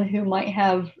anyone who might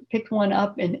have picked one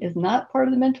up and is not part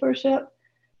of the mentorship.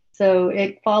 So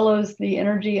it follows the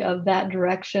energy of that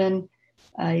direction.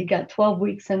 You got 12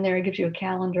 weeks in there. It gives you a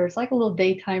calendar. It's like a little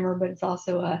day timer, but it's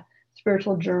also a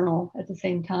spiritual journal at the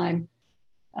same time.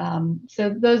 So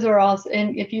those are also,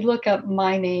 and if you look up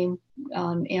my name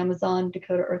on Amazon,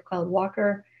 Dakota Earth Cloud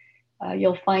Walker,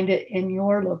 you'll find it in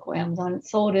your local Amazon.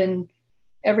 It's sold in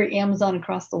every Amazon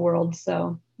across the world,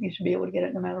 so you should be able to get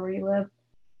it no matter where you live.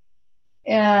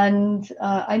 And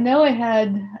I know I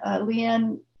had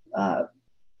Leanne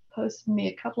posted me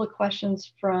a couple of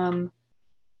questions from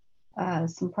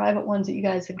some private ones that you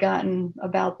guys had gotten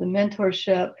about the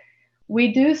mentorship.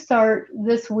 We do start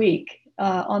this week.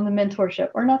 on the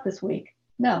mentorship, or not this week.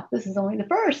 No, this is only the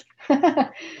first.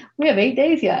 We have 8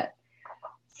 days yet.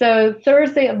 So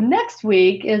Thursday of next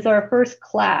week is our first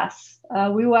class.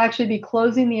 We will actually be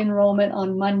closing the enrollment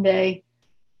on Monday.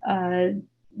 I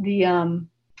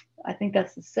think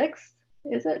that's the 6th,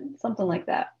 is it? Something like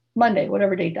that. Monday,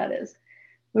 whatever date that is.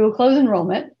 We will close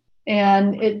enrollment,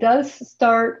 and it does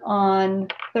start on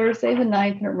Thursday the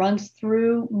 9th, and it runs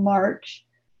through March.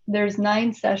 There's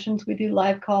 9 sessions. We do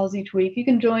live calls each week. You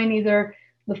can join either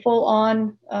the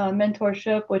full-on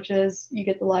mentorship, which is you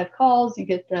get the live calls,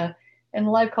 and the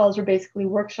live calls are basically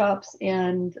workshops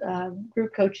and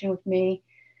group coaching with me.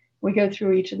 We go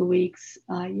through each of the weeks.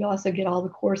 You also get all the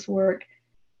coursework.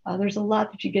 There's a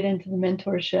lot that you get into the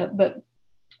mentorship, but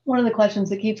one of the questions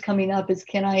that keeps coming up is,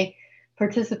 can I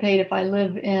participate if I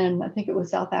live in, I think it was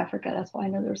South Africa. That's why I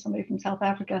know there's somebody from South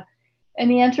Africa. And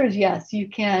the answer is yes, you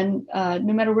can,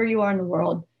 no matter where you are in the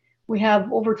world. We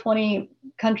have over 20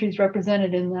 countries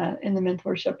represented in the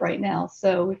mentorship right now.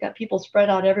 So we've got people spread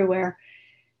out everywhere.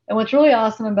 And what's really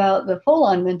awesome about the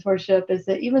full-on mentorship is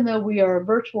that even though we are a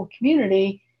virtual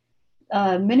community,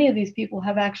 many of these people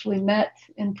have actually met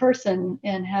in person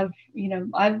and have,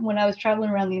 when I was traveling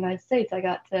around the United States, I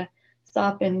got to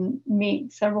stop and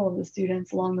meet several of the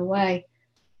students along the way.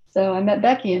 So I met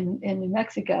Becky in New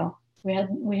Mexico.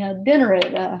 We had dinner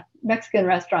at a Mexican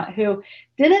restaurant who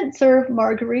didn't serve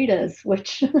margaritas,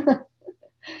 which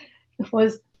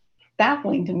was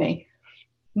baffling to me.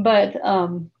 But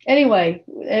anyway,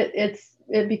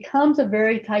 it becomes a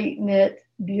very tight-knit,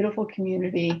 beautiful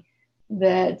community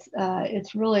that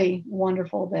it's really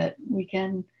wonderful that we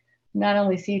can not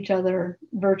only see each other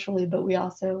virtually, but we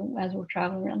also, as we're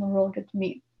traveling around the world, get to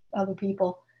meet other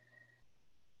people.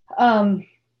 And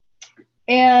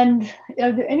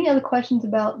are there any other questions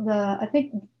about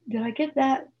did I get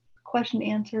that question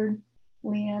answered,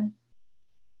 Leanne?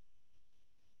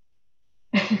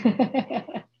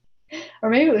 Or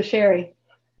maybe it was Sherry.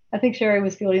 I think Sherry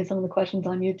was fielding some of the questions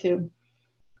on YouTube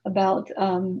about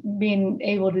being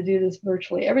able to do this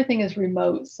virtually. Everything is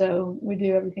remote, so we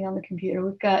do everything on the computer.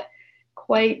 We've got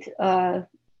quite a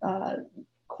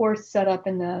course set up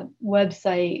in the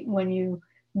website. When you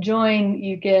join,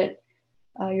 you get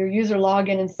your user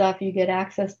login and stuff. You get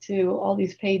access to all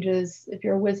these pages. If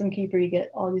you're a wisdom keeper, you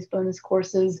get all these bonus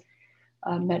courses,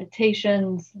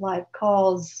 meditations, live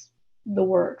calls, the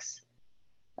works.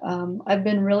 I've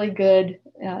been really good.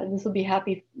 This will be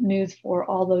happy news for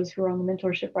all those who are on the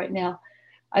mentorship right now.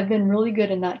 I've been really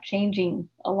good at not changing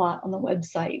a lot on the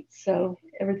website. So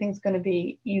everything's going to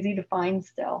be easy to find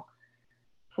still.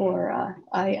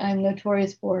 I'm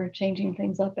notorious for changing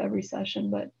things up every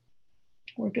session, but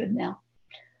we're good now.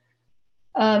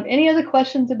 Any other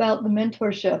questions about the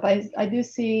mentorship? I do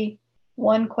see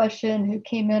one question who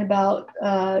came in about,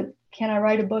 can I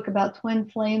write a book about twin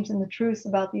flames and the truths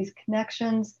about these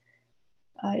connections?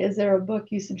 Is there a book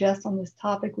you suggest on this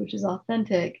topic which is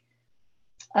authentic?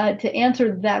 To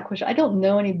answer that question, I don't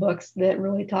know any books that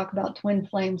really talk about twin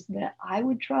flames that I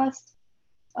would trust.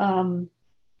 And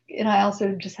I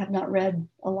also just have not read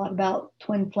a lot about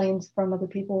twin flames from other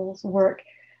people's work.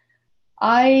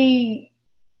 I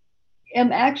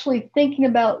am actually thinking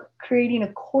about creating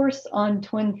a course on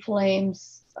twin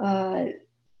flames,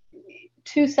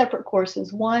 2 separate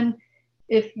courses. One,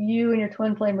 if you and your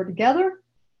twin flame are together,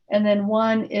 and then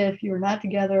one if you're not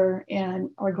together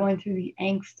and are going through the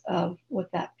angst of what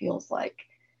that feels like.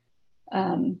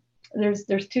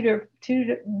 There's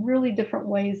two really different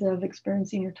ways of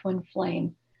experiencing your twin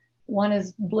flame. One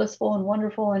is blissful and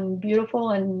wonderful and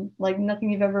beautiful and like nothing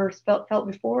you've ever felt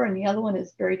before, and the other one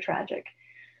is very tragic.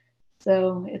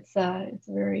 So it's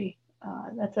very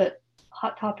that's a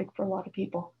hot topic for a lot of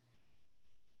people.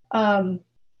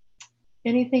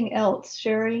 Anything else?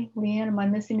 Sherry, Leanne, am I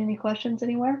missing any questions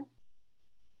anywhere?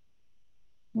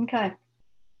 Okay.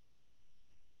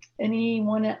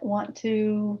 Anyone want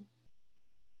to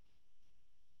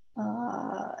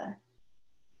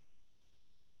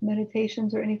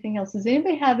meditations or anything else? Does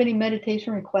anybody have any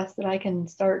meditation requests that I can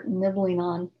start nibbling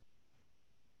on?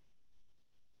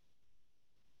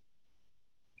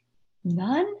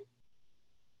 None?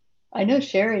 I know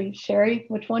Sherry. Sherry,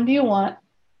 which one do you want?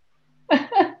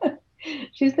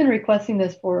 She's been requesting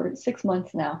this for 6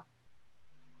 months now.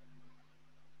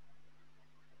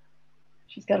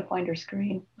 She's got to find her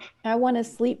screen. I want a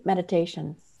sleep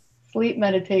meditation. Sleep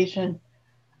meditation.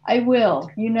 I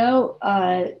will. You know,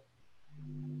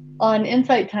 on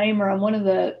Insight Timer, I'm one of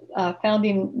the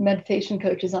founding meditation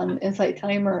coaches on Insight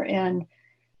Timer, and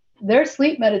their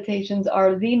sleep meditations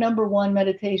are the #1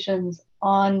 meditations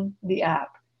on the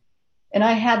app. And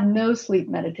I have no sleep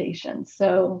meditation.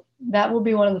 So that will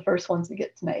be one of the first ones that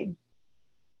gets made.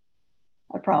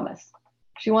 I promise.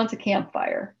 She wants a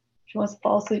campfire. She wants to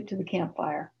fall asleep to the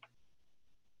campfire,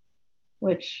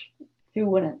 which who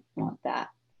wouldn't want that?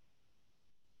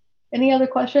 Any other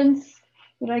questions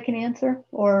that I can answer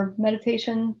or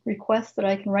meditation requests that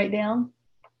I can write down?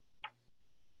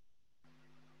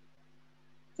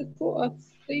 Dakota,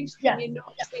 please Yeah. can you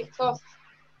not take off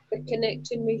the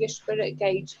connecting with your spirit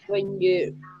guides when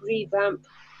you revamp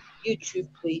YouTube,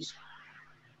 please?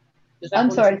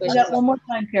 I'm sorry, say that one more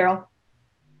time, Carol.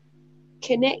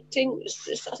 Connecting,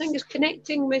 I think it's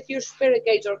connecting with your spirit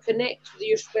guides or connect with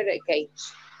your spirit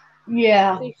guides.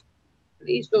 Yeah.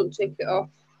 Please don't take it off.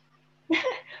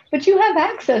 But you have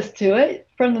access to it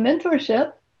from the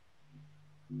mentorship.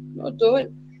 No, I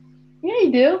don't. Yeah,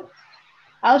 you do.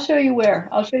 I'll show you where.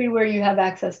 I'll show you where you have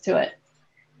access to it.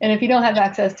 And if you don't have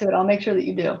access to it, I'll make sure that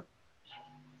you do.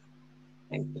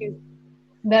 Thank you.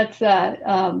 That's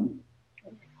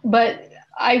but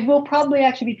I will probably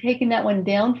actually be taking that one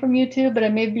down from YouTube, but I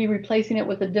may be replacing it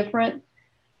with a different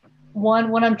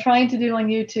one. What I'm trying to do on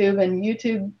YouTube, and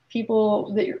YouTube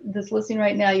people that's listening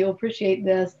right now, you'll appreciate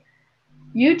this.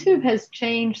 YouTube has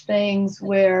changed things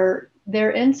where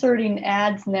they're inserting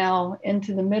ads now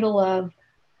into the middle of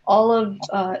all of,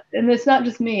 and it's not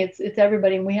just me, it's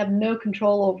everybody, and we have no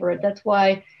control over it. That's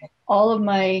why all of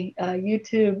my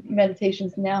YouTube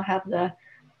meditations now have the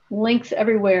links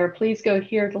everywhere. Please go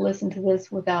here to listen to this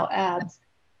without ads.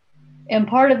 And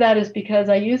part of that is because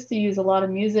I used to use a lot of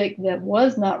music that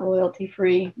was not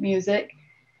royalty-free music.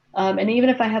 And even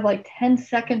if I have like 10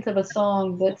 seconds of a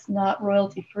song that's not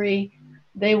royalty-free,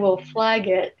 they will flag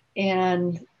it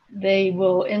and they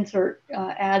will insert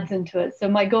ads into it. So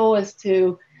my goal is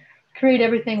to create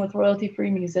everything with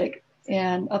royalty-free music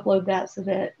and upload that so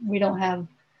that we don't have,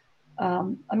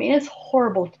 I mean, it's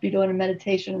horrible to be doing a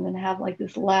meditation and then have like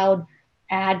this loud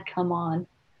ad come on.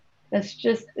 That's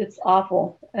just, it's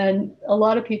awful. And a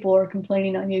lot of people are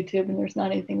complaining on YouTube, and there's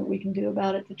not anything that we can do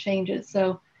about it to change it.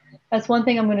 So that's one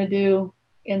thing I'm going to do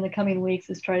in the coming weeks,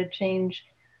 is try to change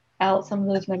out some of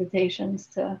those meditations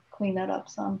to clean that up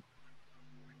some.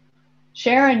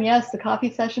 Sharon, yes, the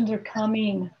coffee sessions are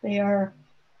coming. They are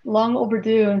long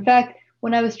overdue. In fact,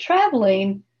 when I was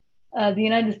traveling the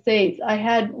United States, I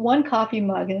had one coffee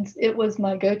mug, and it was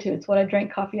my go-to. It's what I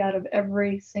drank coffee out of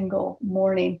every single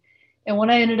morning. And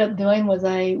what I ended up doing was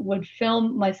I would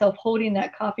film myself holding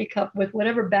that coffee cup with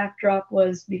whatever backdrop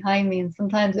was behind me. And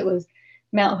sometimes it was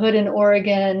Mount Hood in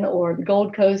Oregon, or the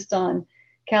Gold Coast on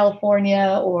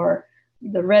California, or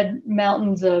the Red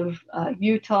Mountains of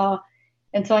Utah.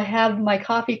 And so I have my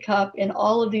coffee cup in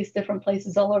all of these different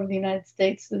places all over the United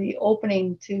States. So the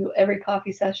opening to every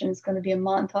coffee session is going to be a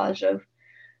montage of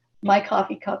my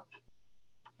coffee cup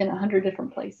in 100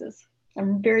 different places.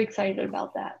 I'm very excited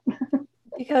about that.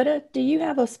 Dakota, do you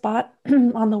have a spot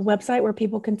on the website where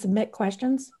people can submit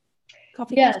questions?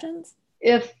 Coffee questions?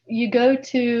 If you go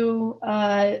to,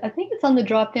 I think it's on the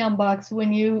drop-down box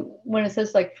when it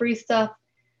says like free stuff,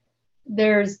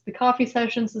 there's the coffee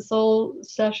sessions, the soul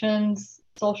sessions,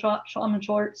 soul shaman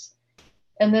shorts,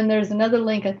 and then there's another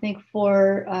link, I think,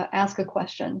 for ask a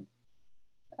question.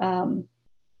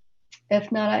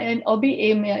 If not, I'll be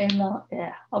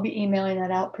emailing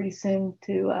that out pretty soon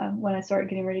to when I start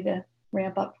getting ready to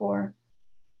ramp up for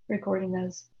recording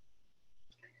those.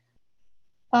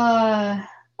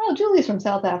 Oh, Julie's from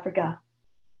South Africa.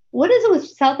 What is it with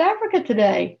South Africa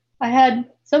today? I had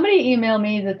somebody email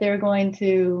me that they're going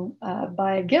to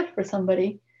buy a gift for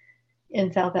somebody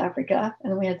in South Africa.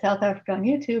 And then we had South Africa on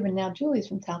YouTube, and now Julie's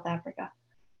from South Africa.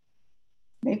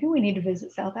 Maybe we need to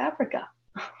visit South Africa.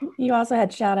 You also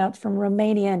had shout outs from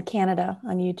Romania and Canada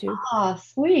on YouTube. Ah,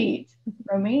 sweet.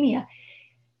 Romania.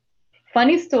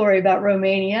 Funny story about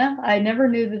Romania. I never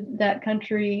knew that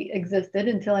country existed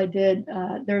until I did.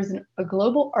 There's a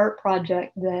global art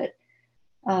project that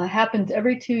happens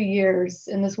every 2 years.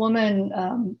 And this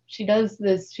woman, she does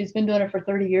this, she's been doing it for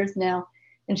 30 years now.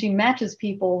 And she matches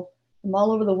people from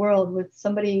all over the world with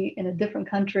somebody in a different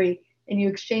country, and you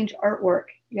exchange artwork.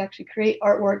 You actually create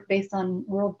artwork based on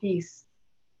world peace.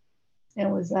 And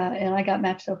it was, and I got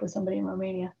matched up with somebody in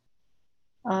Romania.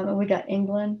 And we got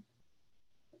England,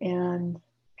 and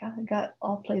got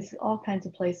all kinds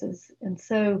of places. And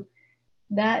so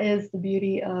that is the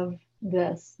beauty of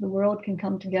this. The world can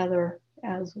come together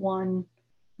as one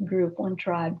group, one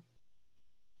tribe.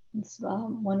 It's a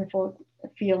wonderful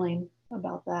feeling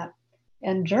about that.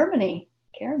 And Germany,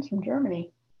 Karen's from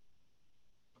Germany.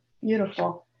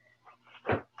 Beautiful.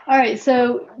 All right,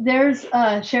 so there's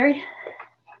Sherry.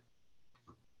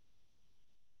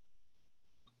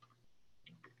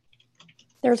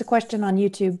 There's a question on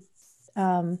YouTube.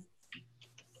 I'm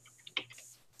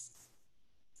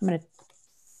going to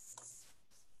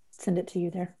send it to you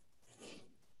there.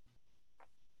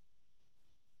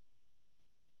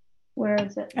 Where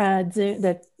is it? Zoom,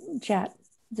 the chat,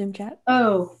 Zoom chat.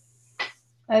 Oh,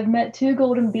 I've met 2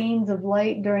 golden beings of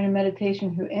light during a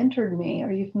meditation who entered me.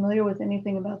 Are you familiar with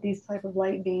anything about these type of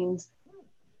light beings?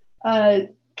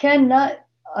 Ken, not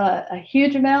a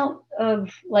huge amount of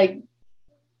like,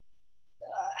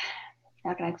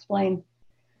 how can I explain?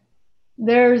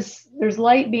 There's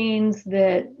light beings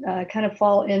that kind of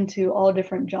fall into all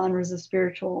different genres of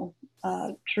spiritual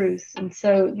truths. And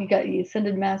so you got the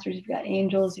ascended masters, you've got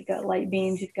angels, you've got light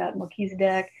beings, you've got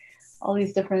Melchizedek, all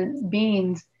these different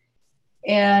beings.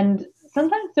 And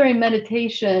sometimes during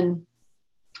meditation,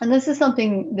 and this is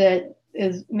something that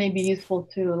is maybe useful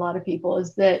to a lot of people,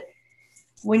 is that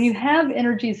when you have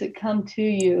energies that come to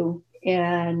you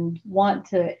and want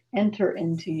to enter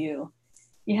into you,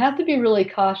 you have to be really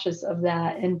cautious of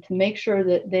that and to make sure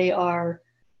that they are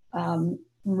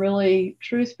really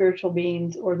true spiritual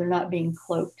beings, or they're not being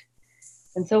cloaked.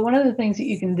 And so one of the things that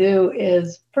you can do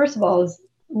is, first of all, is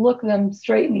look them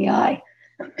straight in the eye.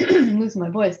 I'm losing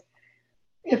my voice.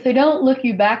 If they don't look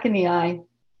you back in the eye,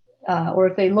 or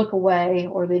if they look away,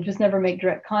 or they just never make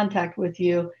direct contact with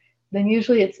you, then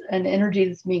usually it's an energy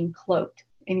that's being cloaked.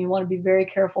 And you want to be very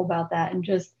careful about that and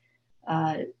just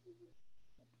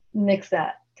nix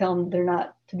that. Tell them they're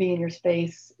not to be in your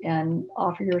space and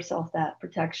offer yourself that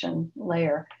protection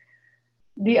layer.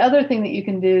 The other thing that you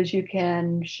can do is you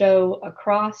can show a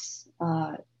cross.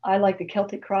 I like the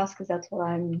Celtic cross because that's what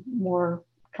I'm more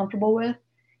comfortable with.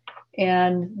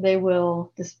 And they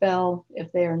will dispel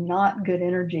if they are not good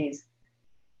energies.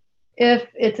 If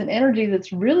it's an energy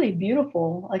that's really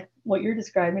beautiful, like what you're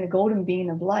describing, a golden being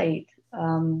of light,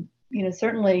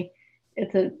 certainly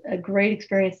it's a great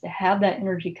experience to have that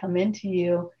energy come into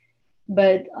you.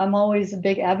 But I'm always a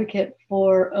big advocate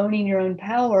for owning your own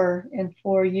power and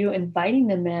for you inviting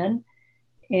them in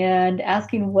and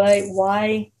asking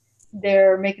why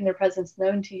they're making their presence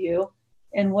known to you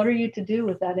and what are you to do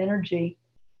with that energy.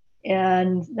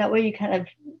 And that way you kind of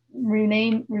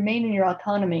remain in your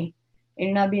autonomy and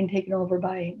you're not being taken over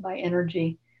by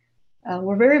energy.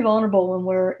 We're very vulnerable when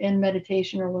we're in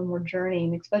meditation or when we're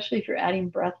journeying, especially if you're adding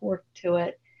breath work to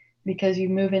it, because you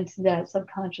move into that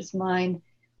subconscious mind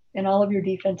and all of your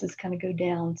defenses kind of go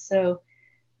down. So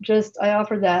I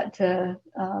offer that to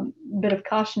a bit of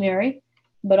cautionary,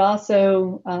 but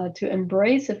also to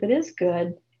embrace if it is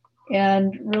good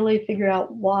and really figure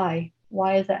out why.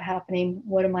 Why is that happening?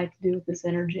 What am I to do with this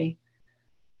energy?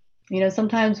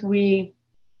 Sometimes we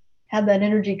have that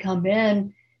energy come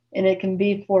in and it can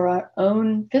be for our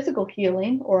own physical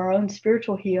healing or our own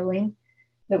spiritual healing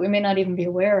that we may not even be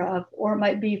aware of, or it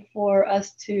might be for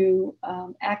us to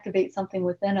activate something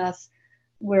within us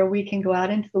where we can go out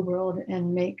into the world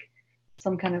and make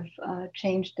some kind of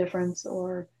change, difference,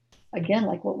 or again,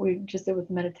 like what we just did with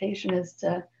meditation, is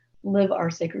to live our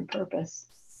sacred purpose.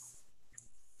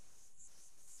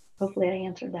 Hopefully I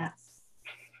answered that.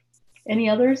 Any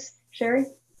others, Sherry?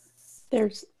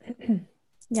 There's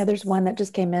one that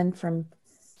just came in from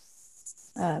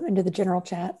into the general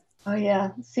chat. Oh yeah,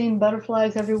 seen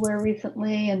butterflies everywhere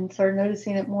recently and started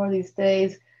noticing it more these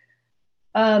days.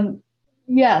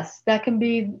 Yes, that can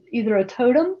be either a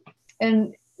totem.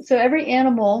 And so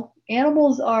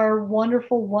animals are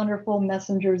wonderful, wonderful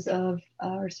messengers of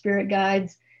our spirit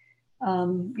guides.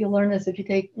 You'll learn this if you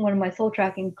take one of my soul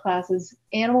tracking classes.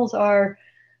 Animals are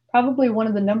probably one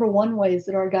of the number one ways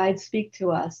that our guides speak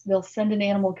to us. They'll send an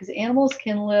animal because animals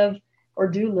can live or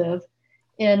do live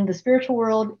in the spiritual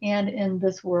world and in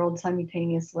this world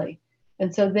simultaneously.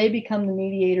 And so they become the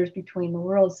mediators between the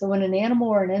worlds. So when an animal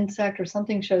or an insect or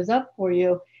something shows up for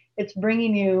you, it's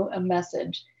bringing you a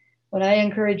message. What I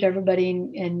encourage everybody,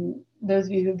 and those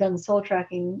of you who've done the soul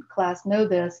tracking class know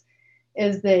this,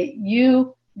 is that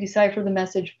you decipher the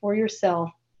message for yourself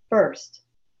first.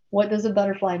 What does a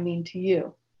butterfly mean to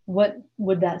you? What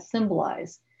would that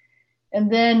symbolize?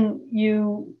 And then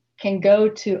you can go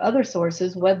to other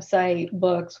sources, website,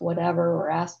 books, whatever,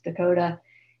 or ask Dakota,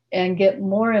 and get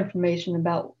more information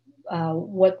about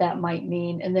what that might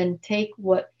mean, and then take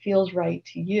what feels right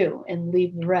to you and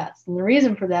leave the rest. And the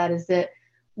reason for that is that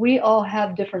we all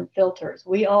have different filters.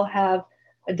 We all have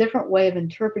a different way of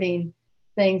interpreting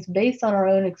things based on our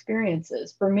own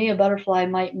experiences. For me, a butterfly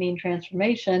might mean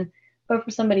transformation, but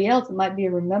for somebody else, it might be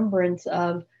a remembrance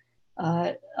of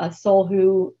a soul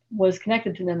who was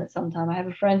connected to them at some time. I have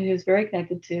a friend who's very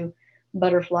connected to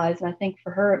butterflies, and I think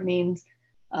for her it means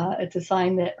it's a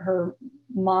sign that her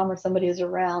mom or somebody is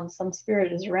around, some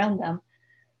spirit is around them.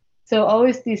 So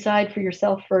always decide for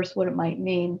yourself first what it might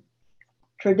mean.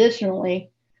 Traditionally,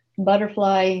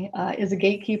 Butterfly is a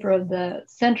gatekeeper of the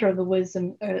center of the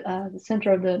wisdom, the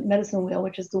center of the medicine wheel,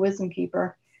 which is the wisdom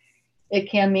keeper. It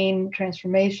can mean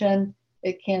transformation.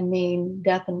 It can mean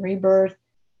death and rebirth.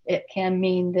 It can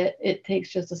mean that it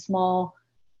takes just a small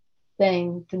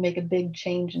thing to make a big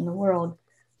change in the world.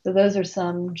 So those are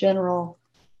some general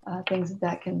things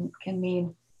that can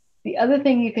mean. The other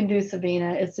thing you can do,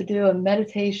 Sabina, is to do a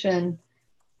meditation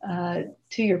to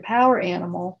your power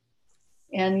animal,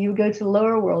 and you go to the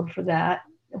lower world for that.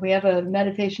 We have a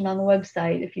meditation on the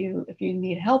website if you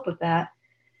need help with that.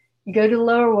 You go to the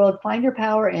lower world, find your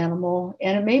power animal,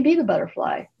 and it may be the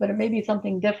butterfly, but it may be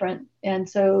something different. And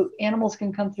so animals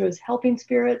can come through as helping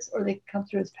spirits, or they can come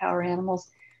through as power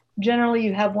animals. Generally,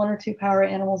 you have one or two power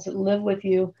animals that live with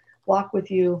you, walk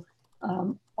with you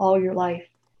all your life.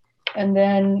 And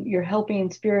then your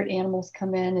helping spirit animals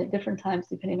come in at different times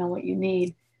depending on what you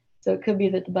need. So it could be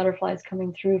that the butterfly is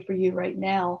coming through for you right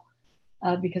now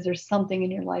because there's something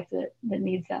in your life that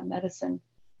needs that medicine.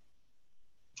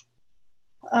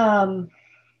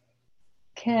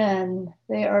 Ken,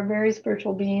 they are very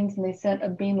spiritual beings, and they sent a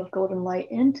beam of golden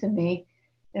light into me,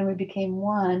 and we became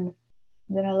one.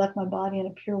 Then I left my body in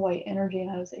a pure white energy, and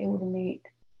I was able to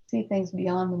see things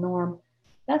beyond the norm.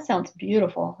 That sounds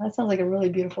beautiful. That sounds like a really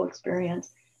beautiful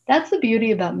experience. That's the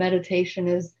beauty about meditation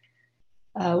is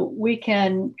we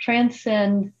can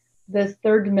transcend this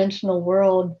third dimensional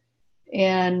world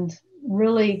and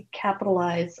really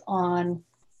capitalize on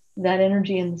that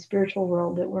energy in the spiritual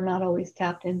world that we're not always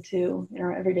tapped into in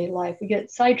our everyday life. We get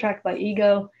sidetracked by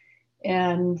ego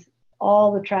and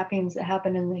all the trappings that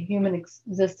happen in the human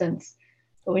existence.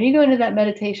 But when you go into that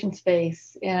meditation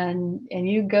space and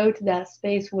you go to that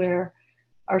space where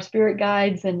our spirit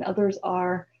guides and others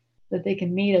are, that they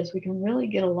can meet us, we can really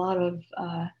get a lot of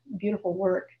beautiful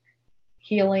work,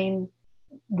 healing,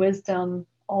 wisdom,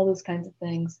 all those kinds of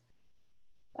things.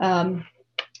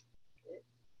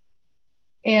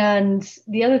 And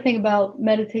the other thing about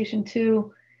meditation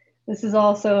too, this is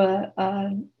also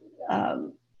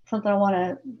something I want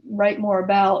to write more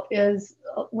about, is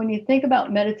when you think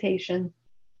about meditation,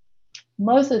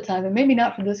 most of the time, and maybe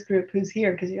not for this group who's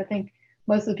here, because I think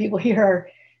most of the people here are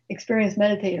experienced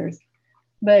meditators,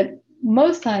 but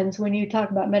most times when you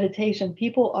talk about meditation,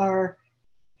 people are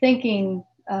thinking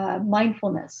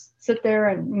mindfulness, sit there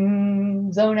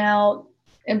and zone out,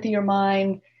 empty your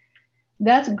mind.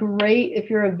 That's great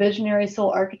if you're a visionary soul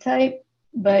archetype,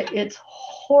 but it's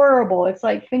horrible. It's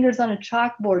like fingers on a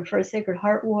chalkboard for a sacred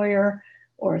heart warrior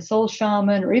or a soul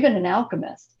shaman or even an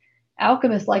alchemist.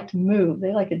 Alchemists like to move.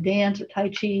 They like to dance or tai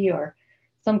chi or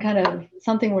some kind of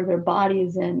something where their body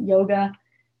is in yoga.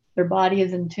 Their body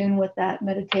is in tune with that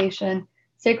meditation.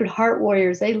 Sacred heart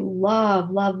warriors, they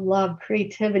love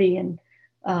creativity and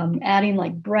adding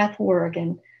like breath work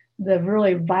and the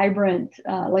really vibrant,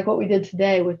 like what we did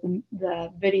today with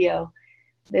the video.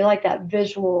 They like that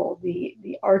visual,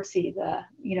 the artsy,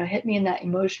 hit me in that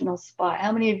emotional spot.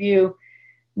 How many of you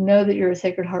know that you're a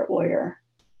sacred heart warrior?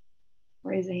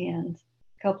 Raise a hand.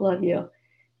 A couple of you.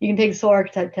 You can take a soul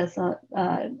archetype test on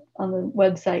the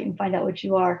website and find out what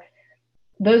you are.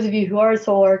 Those of you who are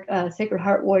a sacred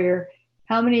heart warrior,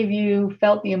 how many of you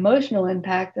felt the emotional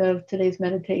impact of today's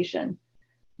meditation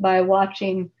by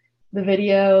watching the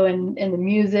video and the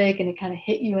music, and it kind of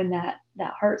hit you in that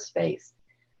heart space?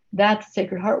 That's a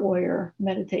sacred heart warrior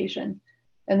meditation.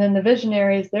 And then the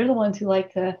visionaries, they're the ones who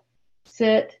like to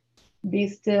sit, be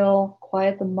still,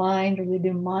 quiet the mind, or they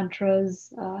do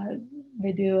mantras.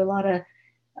 They do a lot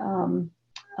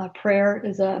of prayer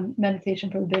is a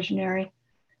meditation for the visionary.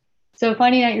 So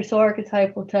finding out your soul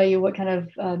archetype will tell you what kind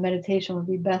of meditation would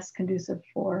be best conducive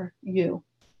for you.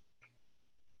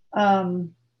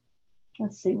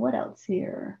 Let's see, what else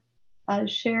here?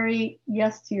 Sherry,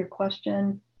 yes to your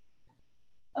question.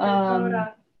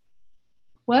 Dakota,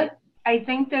 what? I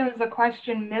think there was a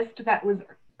question missed that was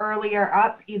earlier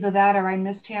up, either that or I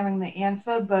missed hearing the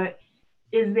answer, but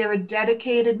is there a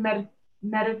dedicated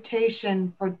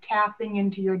meditation for tapping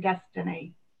into your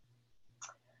destiny?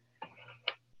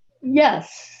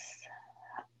 Yes.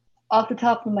 Off the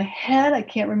top of my head, I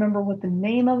can't remember what the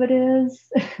name of it is.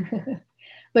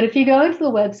 But if you go into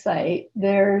the website,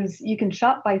 you can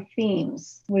shop by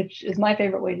themes, which is my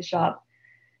favorite way to shop.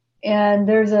 And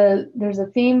there's a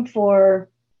theme for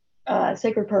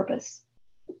sacred purpose.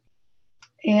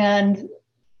 And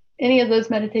any of those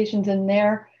meditations in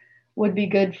there would be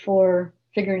good for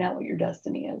figuring out what your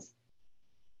destiny is,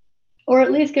 or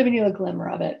at least giving you a glimmer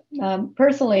of it.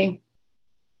 Personally,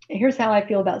 here's how I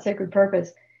feel about sacred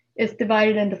purpose. It's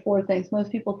divided into four things.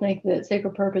 Most people think that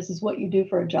sacred purpose is what you do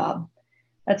for a job.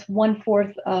 That's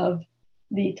 1/4 of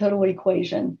the total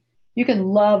equation. You can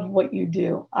love what you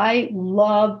do. I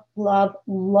love, love,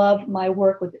 love my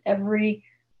work with every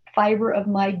fiber of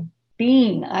my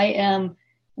being. I am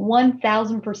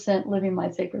 1000% living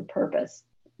my sacred purpose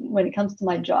when it comes to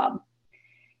my job.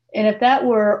 And if that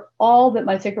were all that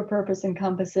my sacred purpose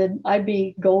encompassed, I'd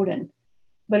be golden.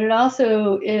 But it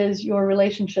also is your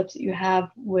relationships that you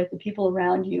have with the people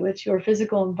around you. It's your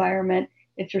physical environment.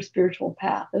 It's your spiritual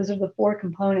path. Those are the 4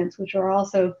 components, which are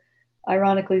also,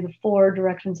 ironically, the 4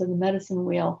 directions of the medicine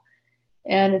wheel.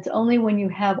 And it's only when you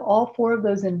have all 4 of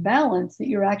those in balance that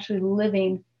you're actually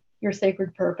living your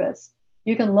sacred purpose.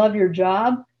 You can love your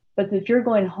job, but if you're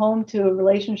going home to a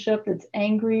relationship that's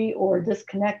angry or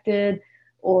disconnected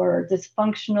or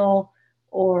dysfunctional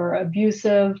or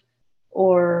abusive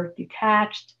or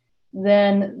detached,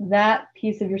 then that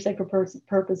piece of your sacred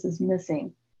purpose is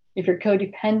missing. If you're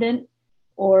codependent,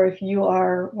 or if you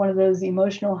are one of those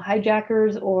emotional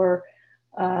hijackers or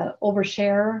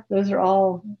overshare, those are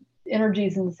all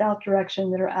energies in the south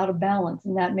direction that are out of balance,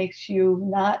 and that makes you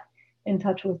not in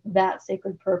touch with that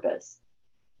sacred purpose.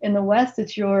 In the west,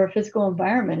 it's your physical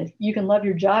environment. If you can love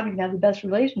your job, you can have the best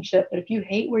relationship, but if you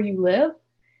hate where you live,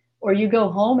 or you go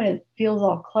home and it feels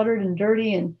all cluttered and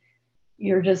dirty and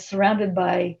you're just surrounded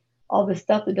by all this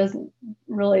stuff that doesn't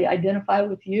really identify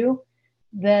with you,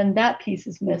 then that piece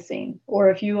is missing. Or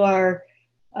if you are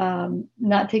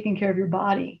not taking care of your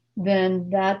body, then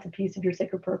that's a piece of your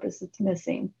sacred purpose that's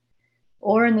missing.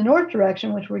 Or in the north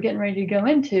direction, which we're getting ready to go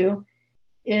into,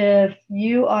 if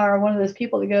you are one of those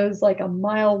people that goes like a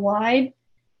mile wide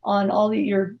on all the,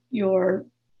 you're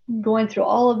going through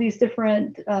all of these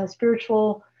different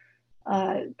spiritual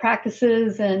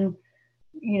practices, and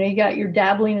you got your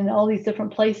dabbling in all these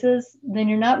different places, then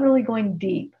you're not really going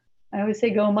deep. I always say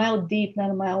go a mile deep,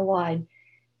 not a mile wide.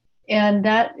 And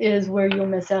that is where you'll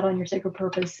miss out on your sacred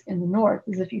purpose in the north,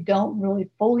 is if you don't really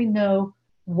fully know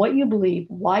what you believe,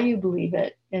 why you believe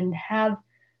it, and have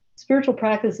spiritual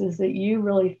practices that you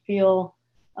really feel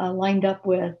lined up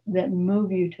with that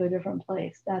move you to a different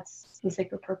place. That's the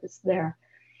sacred purpose there.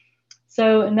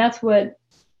 So, and that's what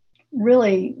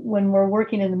really, when we're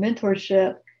working in the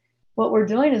mentorship, what we're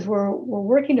doing is we're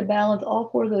working to balance all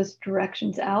 4 of those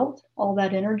directions out, all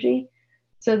that energy,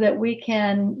 so that we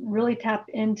can really tap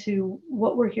into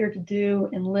what we're here to do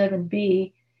and live and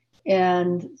be,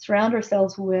 and surround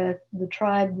ourselves with the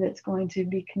tribe that's going to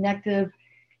be connective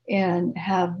and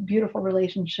have beautiful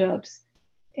relationships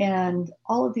and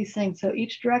all of these things. So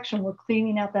each direction, we're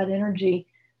cleaning out that energy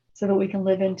so that we can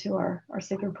live into our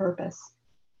sacred purpose.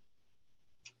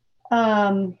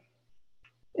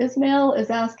 Ismail is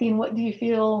asking, what do you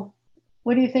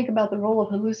think about the role of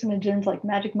hallucinogens like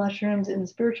magic mushrooms in the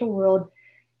spiritual world?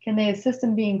 Can they assist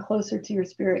in being closer to your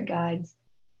spirit guides?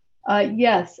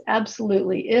 Yes,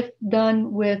 absolutely, if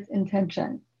done with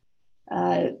intention.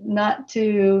 Not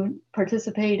to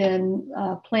participate in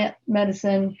plant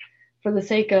medicine for the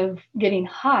sake of getting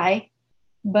high,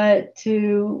 but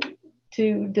to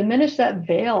diminish that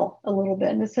veil a little bit.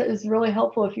 And this is really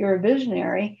helpful if you're a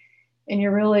visionary, and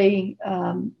you're really,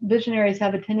 visionaries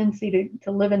have a tendency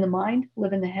to live in the mind,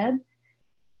 live in the head.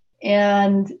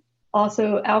 And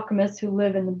also alchemists who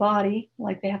live in the body,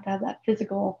 like they have to have that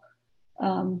physical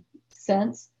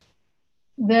sense.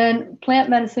 Then plant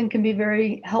medicine can be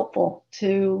very helpful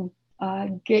to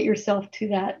get yourself to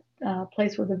that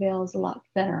place where the veil is a lot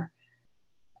thinner.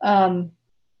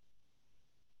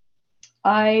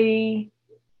 I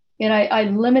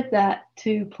limit that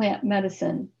to plant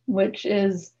medicine, which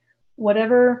is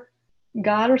whatever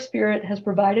God or spirit has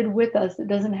provided with us. That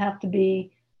doesn't have to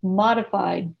be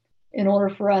modified in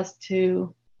order for us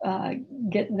to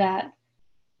get that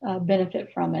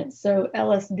benefit from it. So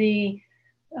LSD,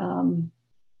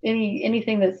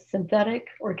 anything that's synthetic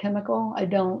or chemical,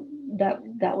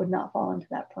 that would not fall into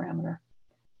that parameter.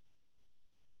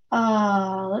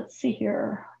 Let's see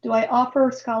here. Do I offer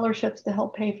scholarships to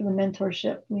help pay for the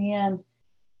mentorship? Leanne.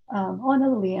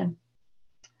 Another Leanne.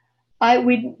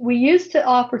 We used to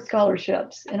offer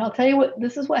scholarships, and I'll tell you what,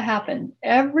 this is what happened.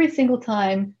 Every single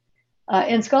time,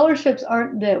 and scholarships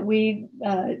aren't that we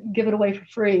give it away for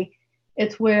free.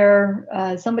 It's where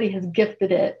somebody has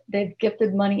gifted it. They've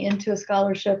gifted money into a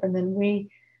scholarship, and then we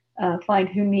find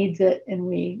who needs it, and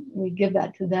we give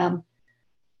that to them.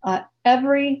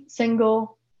 Every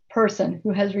single person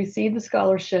who has received the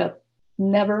scholarship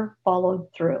never followed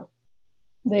through.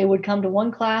 They would come to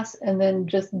one class and then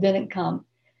just didn't come.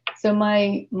 So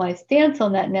my stance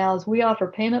on that now is we offer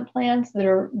payment plans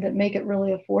that make it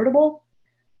really affordable.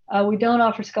 We don't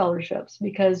offer scholarships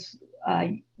because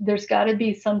there's got to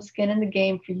be some skin in the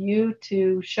game for you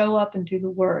to show up and do the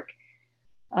work.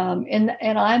 And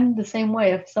I'm the same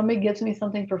way. If somebody gives me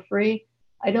something for free,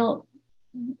 I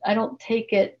don't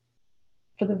take it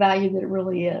for the value that it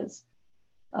really is.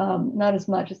 Not as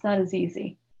much. It's not as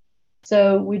easy.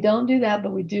 So we don't do that,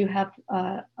 but we do have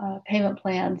payment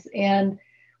plans. And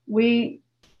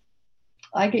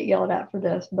I get yelled at for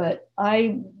this, but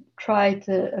I try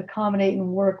to accommodate and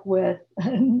work with,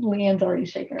 Leanne's already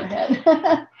shaking her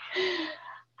head.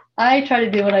 I try to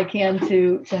do what I can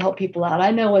to help people out. I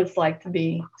know what it's like to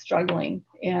be struggling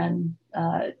and,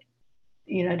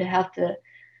 to have to,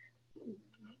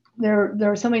 there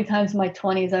were so many times in my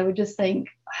 20s, I would just think,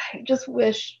 I just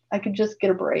wish I could just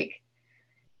get a break.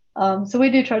 So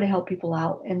we do try to help people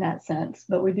out in that sense,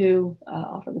 but we do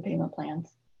offer the payment plans.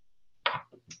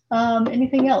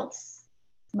 Anything else?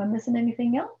 Am I missing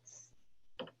anything else?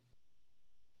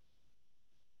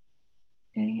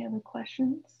 Any other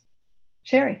questions?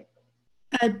 Sherry.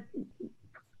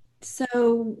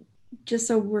 So just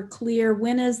so we're clear,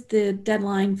 when is the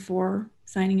deadline for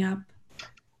signing up?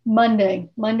 Monday.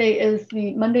 Monday is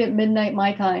Monday at midnight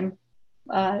my time.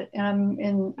 And I'm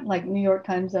in like New York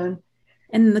time zone.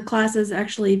 And the classes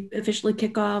actually officially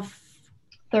kick off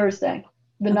Thursday,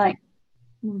 the 9th.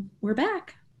 We're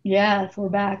back. Yes, we're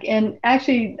back. And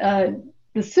actually,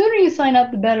 the sooner you sign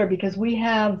up, the better, because we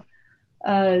have,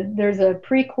 there's a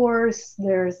pre-course,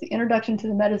 there's the introduction to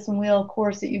the medicine wheel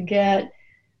course that you get.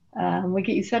 We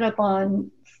get you set up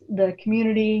on the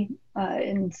community.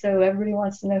 And so everybody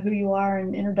wants to know who you are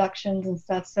and introductions and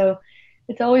stuff. So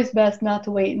it's always best not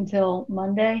to wait until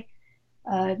Monday.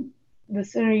 The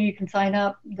sooner you can sign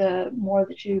up, the more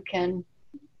that you can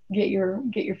get your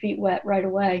feet wet right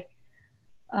away.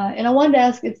 And I wanted to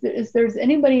ask if there's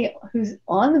anybody who's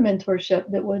on the mentorship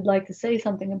that would like to say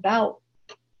something about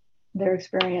their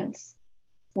experience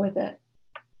with it.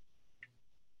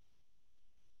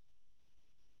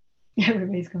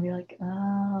 Everybody's gonna be like,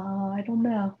 I don't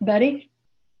know. Betty?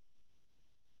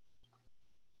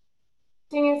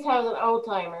 Seeing as how I was an old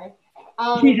timer,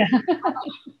 Yeah.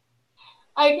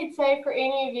 I could say for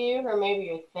any of you, or maybe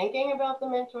you're thinking about the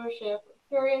mentorship,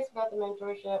 curious about the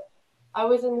mentorship, I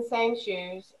was in the same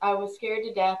shoes. I was scared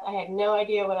to death. I had no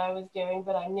idea what I was doing,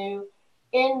 but I knew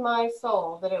in my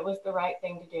soul that it was the right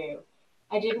thing to do.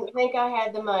 I didn't think I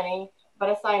had the money, but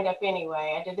I signed up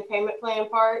anyway. I did the payment plan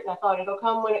part, and I thought it'll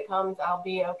come when it comes. I'll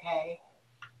be okay.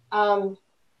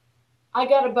 I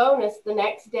got a bonus the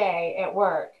next day at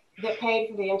work that paid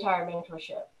for the entire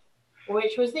mentorship,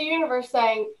 which was the universe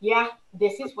saying, yeah,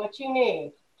 this is what you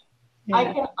need. Yeah.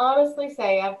 I can honestly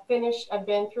say I've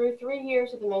been through 3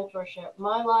 years of the mentorship.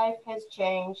 My life has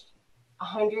changed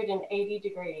 180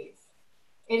 degrees.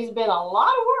 It has been a lot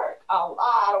of work.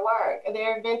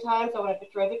 There have been times I wanted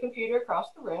to throw the computer across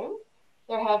the room.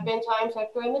 There have been times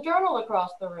I've thrown the journal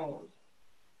across the room,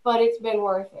 but it's been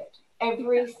worth it.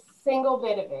 Every single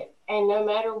bit of it. And no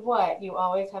matter what, you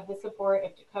always have the support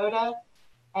of Dakota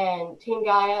and Team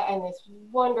Gaia and this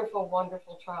wonderful,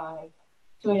 wonderful tribe.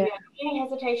 So if you have any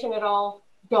hesitation at all,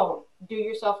 don't. Do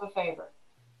yourself a favor.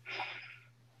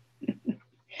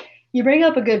 You bring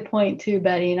up a good point too,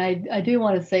 Betty, and I do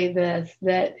want to say this,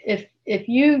 that if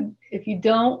you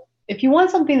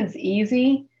want something that's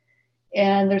easy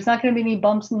and there's not going to be any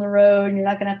bumps in the road and you're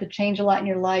not going to have to change a lot in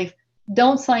your life,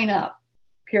 don't sign up.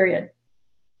 Period.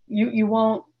 You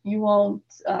won't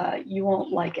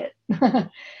like it.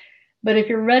 But if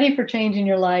you're ready for change in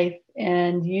your life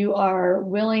and you are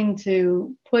willing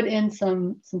to put in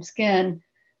some skin,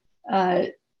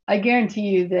 I guarantee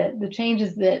you that the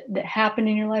changes that happen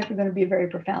in your life are going to be very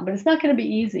profound. But it's not going to be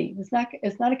easy. It's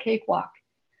not a cakewalk.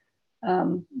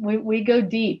 We go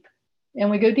deep, and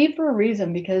we go deep for a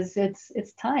reason, because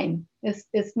it's time.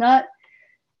 It's not.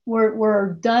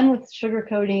 We're done with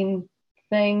sugarcoating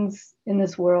things in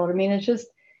this world. I mean,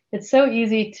 it's so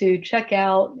easy to check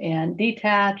out and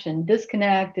detach and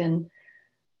disconnect and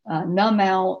numb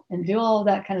out and do all of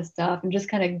that kind of stuff and just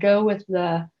kind of go with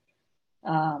the,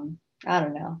 I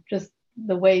don't know, just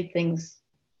the way things,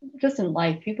 just in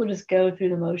life, people just go through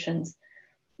the motions.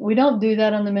 We don't do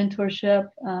that on the mentorship.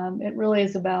 It really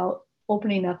is about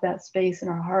opening up that space in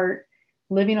our heart,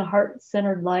 living a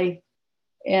heart-centered life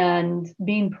and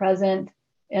being present.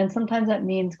 And sometimes that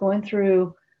means going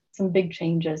through some big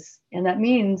changes. And that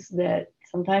means that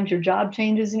sometimes your job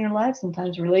changes in your life,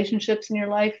 sometimes relationships in your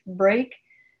life break.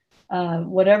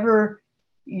 Whatever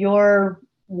your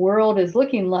world is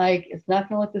looking like, it's not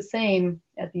going to look the same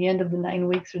at the end of the 9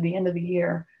 weeks or the end of the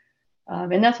year.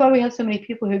 And that's why we have so many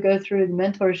people who go through the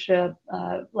mentorship,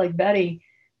 like Betty.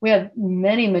 We have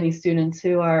many, many students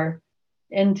who are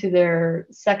into their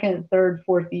second, third,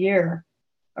 fourth year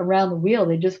around the wheel.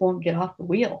 They just won't get off the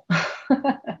wheel.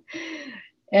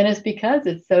 And it's because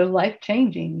it's so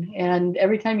life-changing. And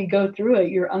every time you go through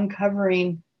it, you're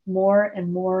uncovering more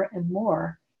and more and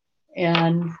more.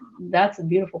 And that's a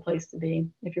beautiful place to be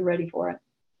if you're ready for it.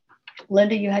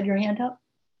 Linda, you had your hand up?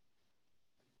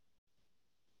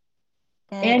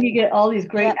 And you get all these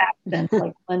great accents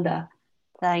like Linda.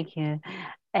 Thank you.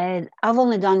 I've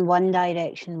only done one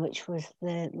direction, which was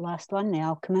the last one, the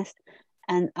Alchemist.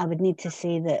 And I would need to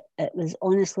say that it was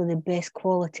honestly the best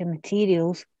quality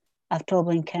materials I've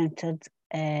probably encountered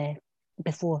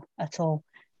before at all.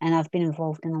 And I've been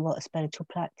involved in a lot of spiritual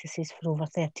practices for over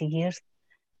 30 years.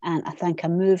 And I think I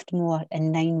moved more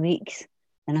in 9 weeks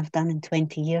than I've done in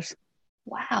 20 years.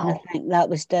 Wow. And I think that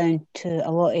was down to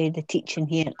a lot of the teaching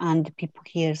here and the people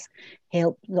here's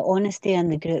help. The honesty in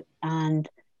the group and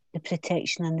the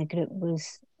protection in the group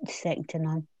was second to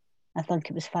none. I think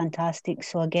it was fantastic.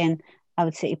 So again, I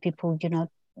would say to people, you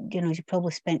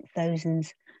probably spent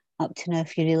thousands up to now.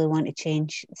 If you really want to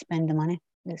change, spend the money.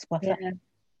 It's worth it.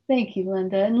 Thank you,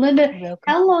 Linda. And Linda,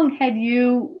 how long had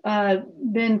you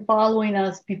been following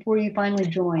us before you finally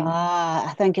joined?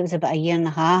 I think it was about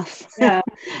 1.5 years. Yeah.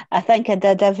 I think I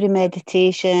did every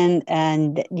meditation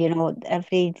and,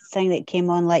 everything that came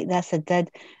on like this, I did.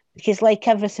 Because like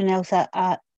everything else,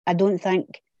 I don't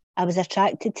think I was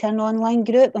attracted to an online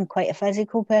group. I'm quite a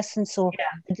physical person. So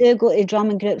I do go to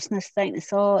drumming groups and I think,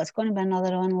 it's going to be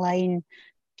another online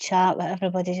chat where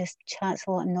everybody just chats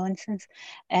a lot of nonsense,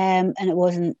 and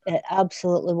it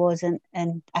absolutely wasn't.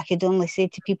 And I could only say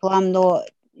to people, I'm not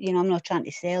trying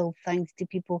to sell things to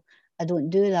people. I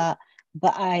don't do that,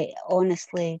 but I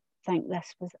honestly think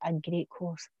this was a great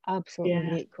course, absolutely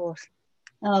great course.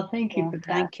 Oh, thank you for that.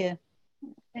 Thank you.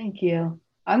 Thank you.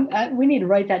 We need to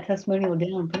write that testimonial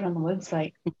down and put it on the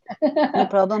website. No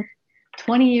problem.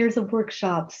 20 years of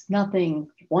workshops, nothing.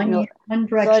 One year, one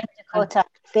direction. Sorry, Dakota,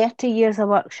 30 years of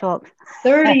workshops.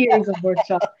 30 years of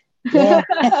workshops. Yeah.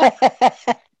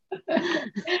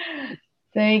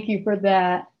 Thank you for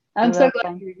that. I'm so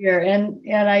glad you're here. And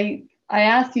I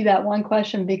asked you that one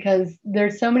question because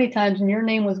there's so many times, and your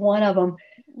name was one of them.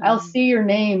 I'll see your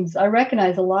names. I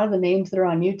recognize a lot of the names that are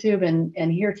on YouTube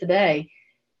and here today.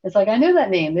 It's like, I know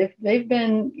that name. They've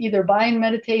been either buying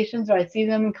meditations, or I see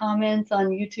them in comments on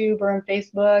YouTube or on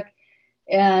Facebook.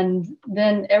 And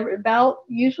then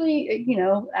usually,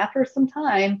 after some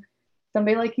time,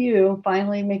 somebody like you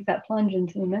finally makes that plunge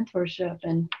into the mentorship.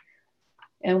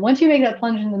 And once you make that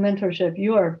plunge into mentorship,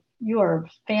 you are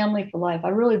family for life. I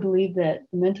really believe that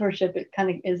the mentorship, it kind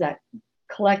of is that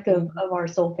collective of our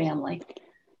soul family.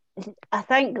 I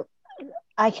think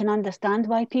I can understand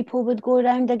why people would go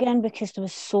around again, because there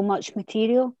was so much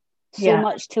material, so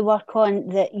much to work on,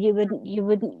 that you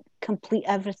wouldn't complete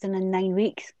everything in 9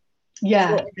 weeks.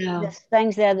 Yeah, so there's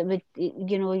things there that would,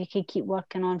 you could keep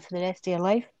working on for the rest of your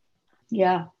life.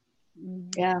 Yeah.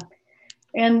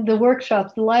 And the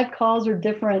workshops, the live calls are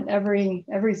different every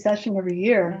session, every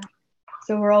year.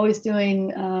 So we're always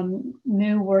doing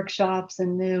new workshops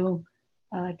and new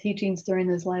teachings during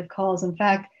those live calls. In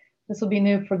fact, this will be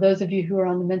new for those of you who are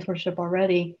on the mentorship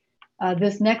already.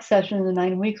 This next session in the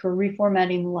 9 weeks, we're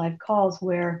reformatting the live calls,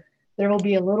 where there will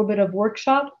be a little bit of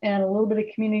workshop and a little bit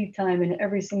of community time in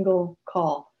every single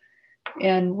call.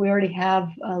 And we already have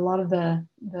a lot of the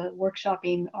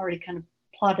workshopping already kind of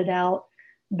plotted out.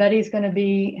 Betty's going to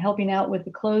be helping out with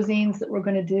the closings that we're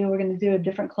going to do. We're going to do a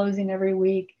different closing every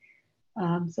week.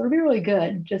 So it'll be really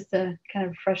good just to kind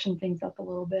of freshen things up a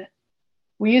little bit.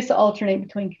 We used to alternate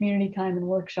between community time and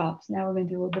workshops. Now we're going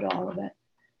to do a little bit of all of it.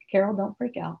 Carol, don't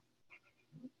freak out.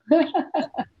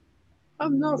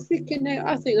 I'm not freaking out.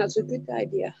 I think that's a good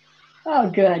idea. Oh,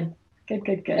 good. Good.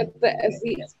 A bit of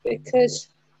each, because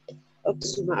it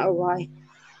doesn't matter why.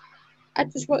 I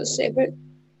just want to say about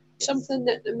something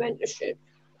that the mentorship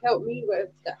helped me with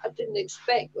that I didn't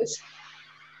expect was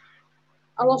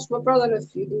I lost my brother a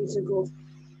few days ago.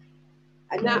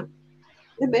 And that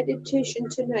the meditation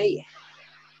tonight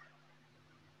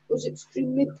was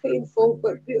extremely painful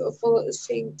but beautiful at the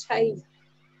same time,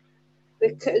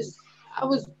 because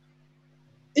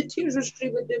the tears were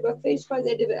streaming down my face by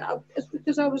the end of it. It's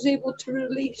because I was able to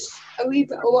release a wee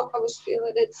bit of what I was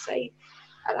feeling inside,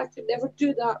 and I could never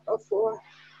do that before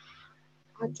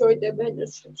I joined the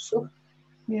mentorship. So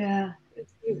yeah, thank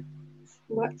you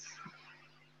so much.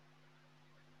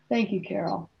 Thank you,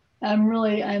 Carol.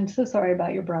 I'm so sorry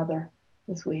about your brother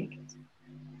this week.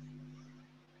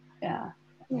 Yeah.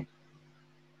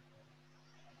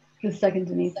 Just a second,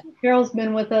 Denise. Carol's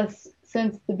been with us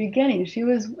since the beginning. She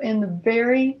was in the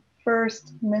very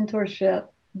first mentorship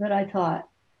that I taught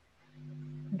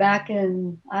back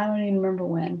in, I don't even remember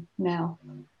when now.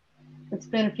 It's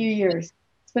been a few years.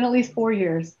 It's been at least 4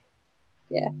 years.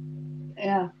 Yeah.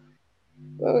 Yeah.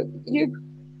 Well,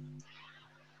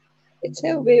 it's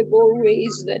helped me in more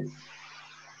ways than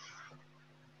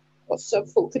what some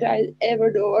folk could I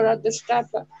ever know or understand,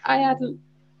 but I hadn't.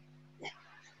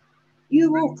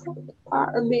 You woke up the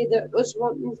part of me that was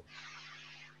wanting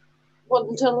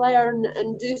to learn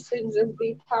and do things and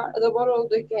be part of the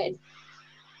world again.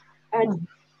 And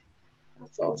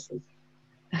that's awesome.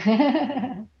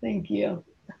 Thank you.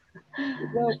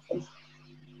 You're welcome.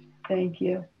 Thank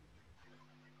you.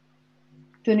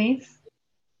 Denise?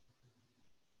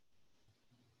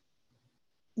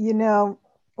 You know,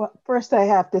 well, first I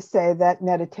have to say that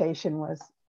meditation was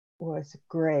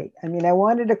great. I mean, I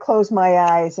wanted to close my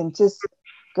eyes and just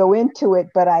go into it,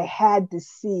 but I had to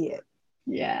see it.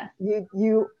 Yeah.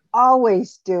 You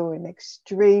always do an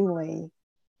extremely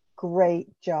great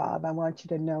job. I want you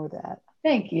to know that.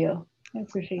 Thank you. I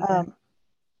appreciate that.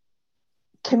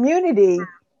 Community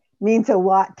means a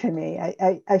lot to me.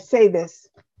 I say this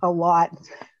a lot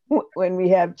when we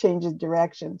have change of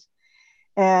directions.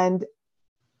 And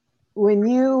when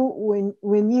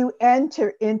you enter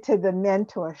into the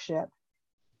mentorship,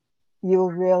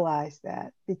 you'll realize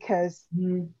that, because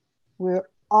we're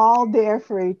all there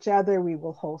for each other. We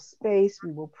will hold space,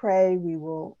 we will pray, we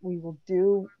will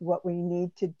do what we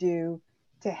need to do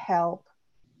to help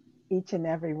each and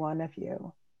every one of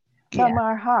you from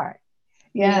our heart.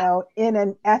 You know, in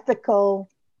an ethical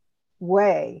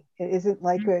way. It isn't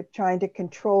like we're trying to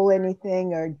control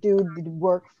anything or do the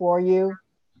work for you,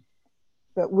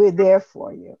 but we're there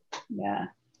for you. Yeah.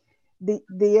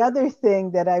 The other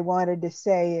thing that I wanted to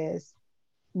say is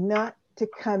not to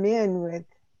come in with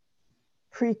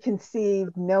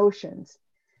preconceived notions.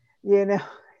 You know,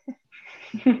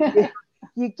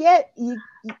 you get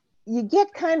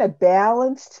kind of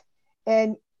balanced,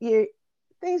 and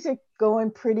things are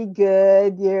going pretty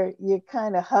good. You're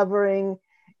kind of hovering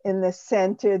in the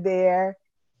center there,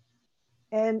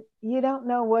 and you don't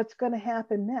know what's going to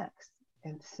happen next,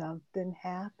 and something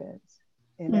happens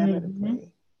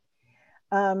inevitably.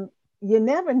 You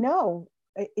never know.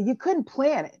 You couldn't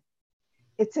plan it.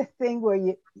 It's a thing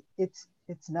where it's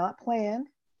not planned.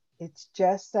 It's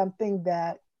just something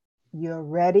that you're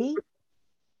ready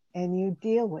and you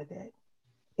deal with it.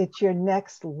 It's your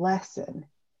next lesson.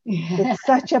 It's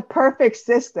such a perfect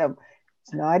system.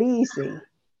 It's not easy.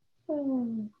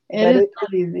 It's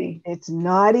not easy. It's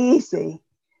not easy.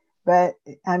 But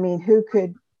I mean, who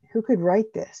could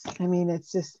write this? I mean, it's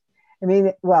just, I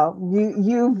mean, well,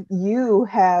 you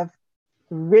have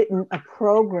written a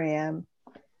program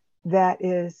that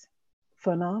is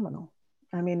phenomenal.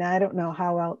 I mean, I don't know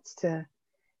how else to,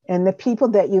 and the people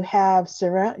that you have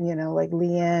surround, you know, like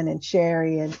Leanne and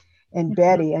Sherry and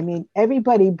Betty, I mean,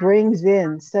 everybody brings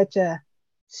in such a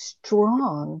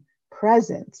strong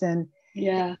presence and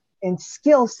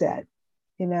skill set,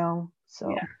 you know, so.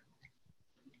 Yeah.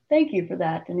 Thank you for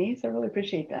that, Denise. I really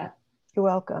appreciate that. You're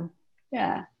welcome.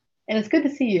 Yeah. And it's good to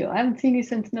see you. I haven't seen you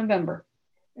since November.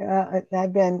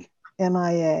 I've been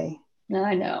MIA.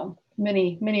 I know.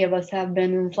 Many of us have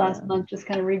been in this last month, just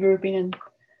kind of regrouping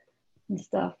and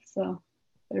stuff. So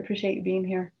I appreciate you being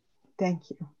here. Thank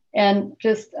you. And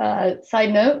just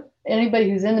side note, anybody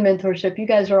who's in the mentorship, you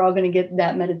guys are all going to get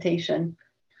that meditation,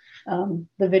 the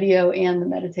video and the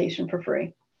meditation for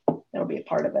free. That'll be a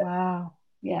part of it. Wow.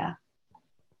 Yeah.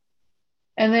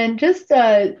 And then just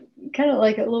kind of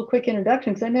like a little quick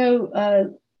introduction, because I know a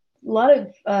lot of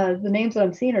the names that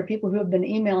I'm seeing are people who have been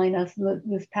emailing us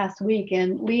this past week.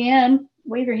 And Leanne,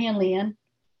 wave your hand, Leanne.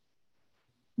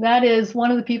 That is one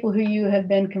of the people who you have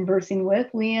been conversing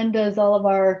with. Leanne does all of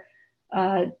our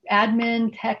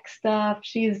admin tech stuff.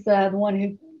 She's the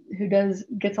one who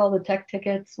gets all the tech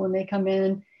tickets when they come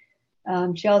in.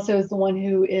 She also is the one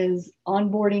who is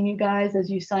onboarding you guys as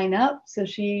you sign up. So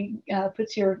she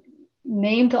puts your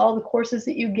name to all the courses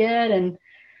that you get and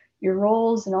your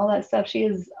roles and all that stuff. She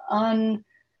is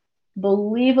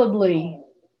unbelievably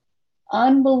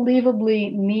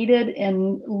needed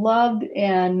and loved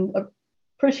and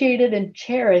appreciated and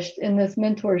cherished in this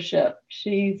mentorship.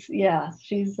 She's a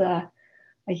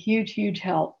huge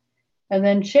help. And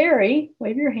then Sherry,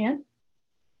 wave your hand.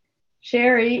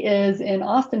 Sherry is in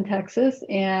Austin, Texas,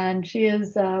 and she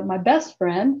is my best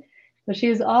friend, but she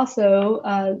is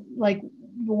also like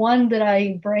the one that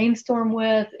I brainstorm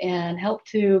with and help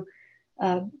to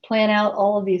plan out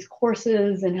all of these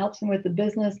courses and helps them with the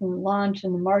business and the launch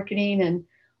and the marketing and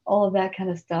all of that kind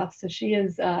of stuff. So she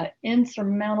is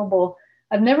insurmountable.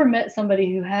 I've never met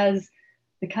somebody who has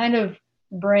the kind of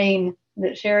brain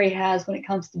that Sherry has when it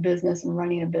comes to business and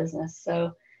running a business.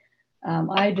 So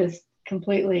I just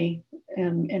completely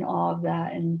am in awe of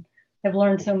that and have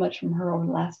learned so much from her over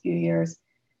the last few years.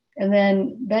 And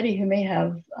then Betty, who may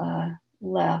have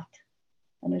left,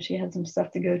 I know she had some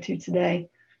stuff to go to today.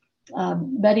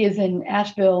 Betty is in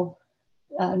Asheville,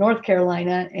 North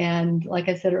Carolina. And like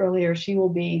I said earlier, she will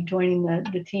be joining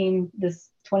the team this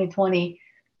 2020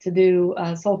 to do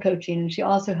soul coaching. And she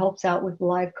also helps out with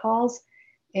live calls.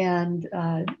 And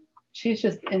she's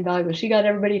just invaluable. She got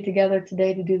everybody together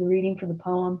today to do the reading for the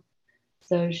poem.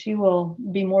 So she will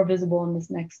be more visible in this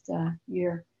next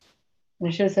year. And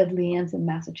I should have said Leanne's in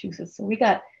Massachusetts. So we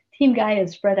got Team Gaia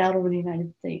spread out over the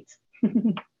United States.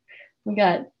 We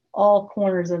got all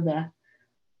corners of the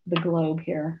globe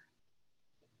here.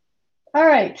 All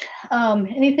right.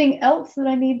 Anything else that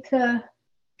I need to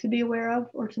be aware of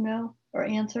or to know or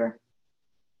answer?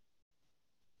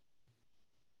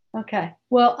 Okay.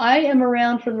 Well, I am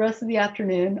around for the rest of the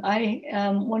afternoon. I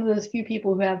am one of those few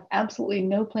people who have absolutely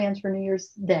no plans for New Year's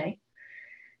Day,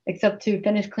 except to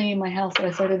finish cleaning my house that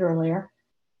I started earlier.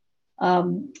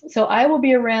 So I will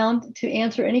be around to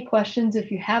answer any questions. If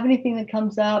you have anything that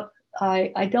comes up,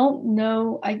 I don't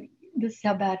know. This is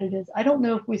how bad it is. I don't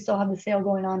know if we still have the sale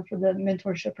going on for the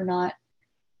mentorship or not.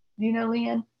 Do you know,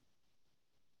 Leanne?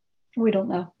 We don't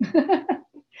know.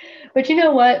 But you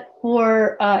know what?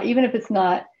 For even if it's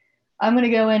not, I'm going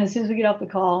to go in as soon as we get off the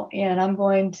call, and I'm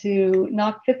going to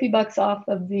knock $50 off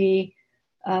of the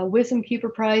Wisdom Keeper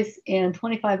price and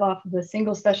 25 off of the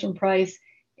single session price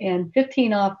and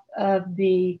 15 off of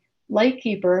the Light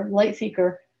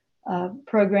Seeker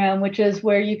program, which is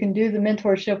where you can do the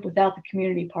mentorship without the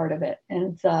community part of it.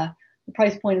 And it's the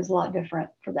price point is a lot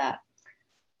different for that.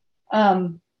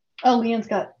 Oh, Leanne's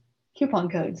got coupon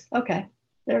codes. Okay,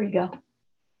 there you go.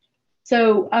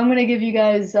 So I'm going to give you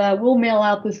guys, we'll mail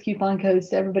out this coupon codes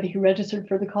to everybody who registered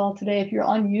for the call today. If you're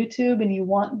on YouTube and you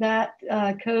want that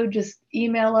code, just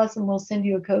email us and we'll send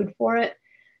you a code for it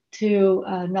to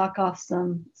knock off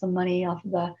some money off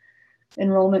of the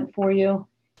enrollment for you.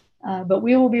 But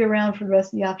we will be around for the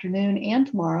rest of the afternoon and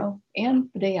tomorrow and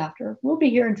the day after. We'll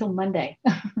be here until Monday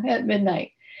at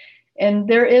midnight. And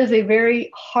there is a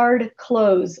very hard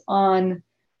close on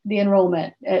the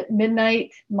enrollment at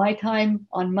midnight, my time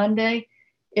on Monday.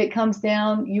 It comes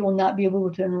down, you will not be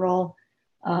able to enroll.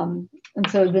 And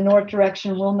so the North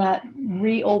direction will not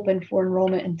reopen for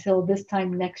enrollment until this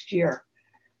time next year.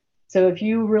 So if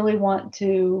you really want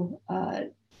to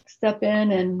step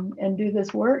in and do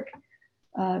this work,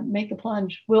 make the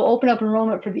plunge. We'll open up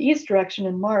enrollment for the East direction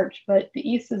in March, but the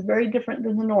East is very different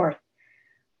than the North.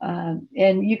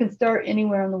 And you can start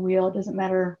anywhere on the wheel. It doesn't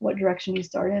matter what direction you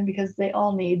start in because they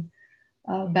all need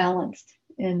balanced.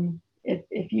 And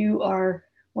if you are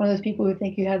one of those people who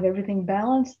think you have everything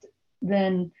balanced,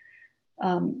 then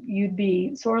you'd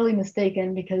be sorely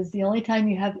mistaken, because the only time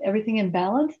you have everything in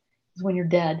balance is when you're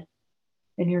dead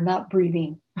and you're not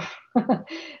breathing.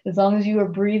 As long as you are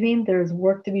breathing, there's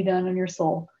work to be done on your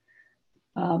soul.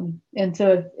 And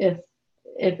so if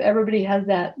everybody has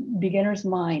that beginner's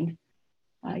mind,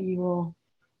 you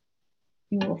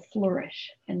will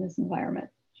flourish in this environment.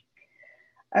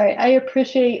 All right, I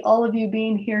appreciate all of you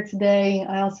being here today.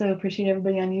 I also appreciate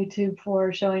everybody on YouTube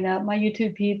for showing up. My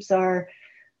YouTube peeps are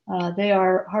they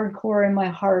are hardcore in my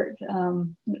heart.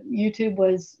 YouTube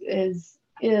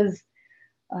is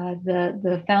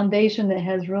the foundation that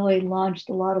has really launched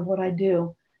a lot of what I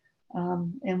do,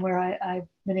 and where I've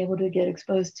been able to get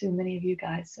exposed to many of you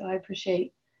guys. So I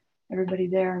appreciate everybody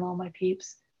there and all my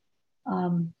peeps.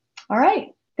 All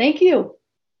right, thank you.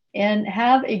 And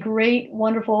have a great,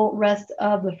 wonderful rest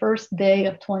of the first day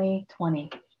of 2020.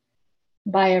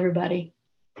 Bye, everybody.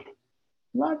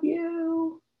 Love you.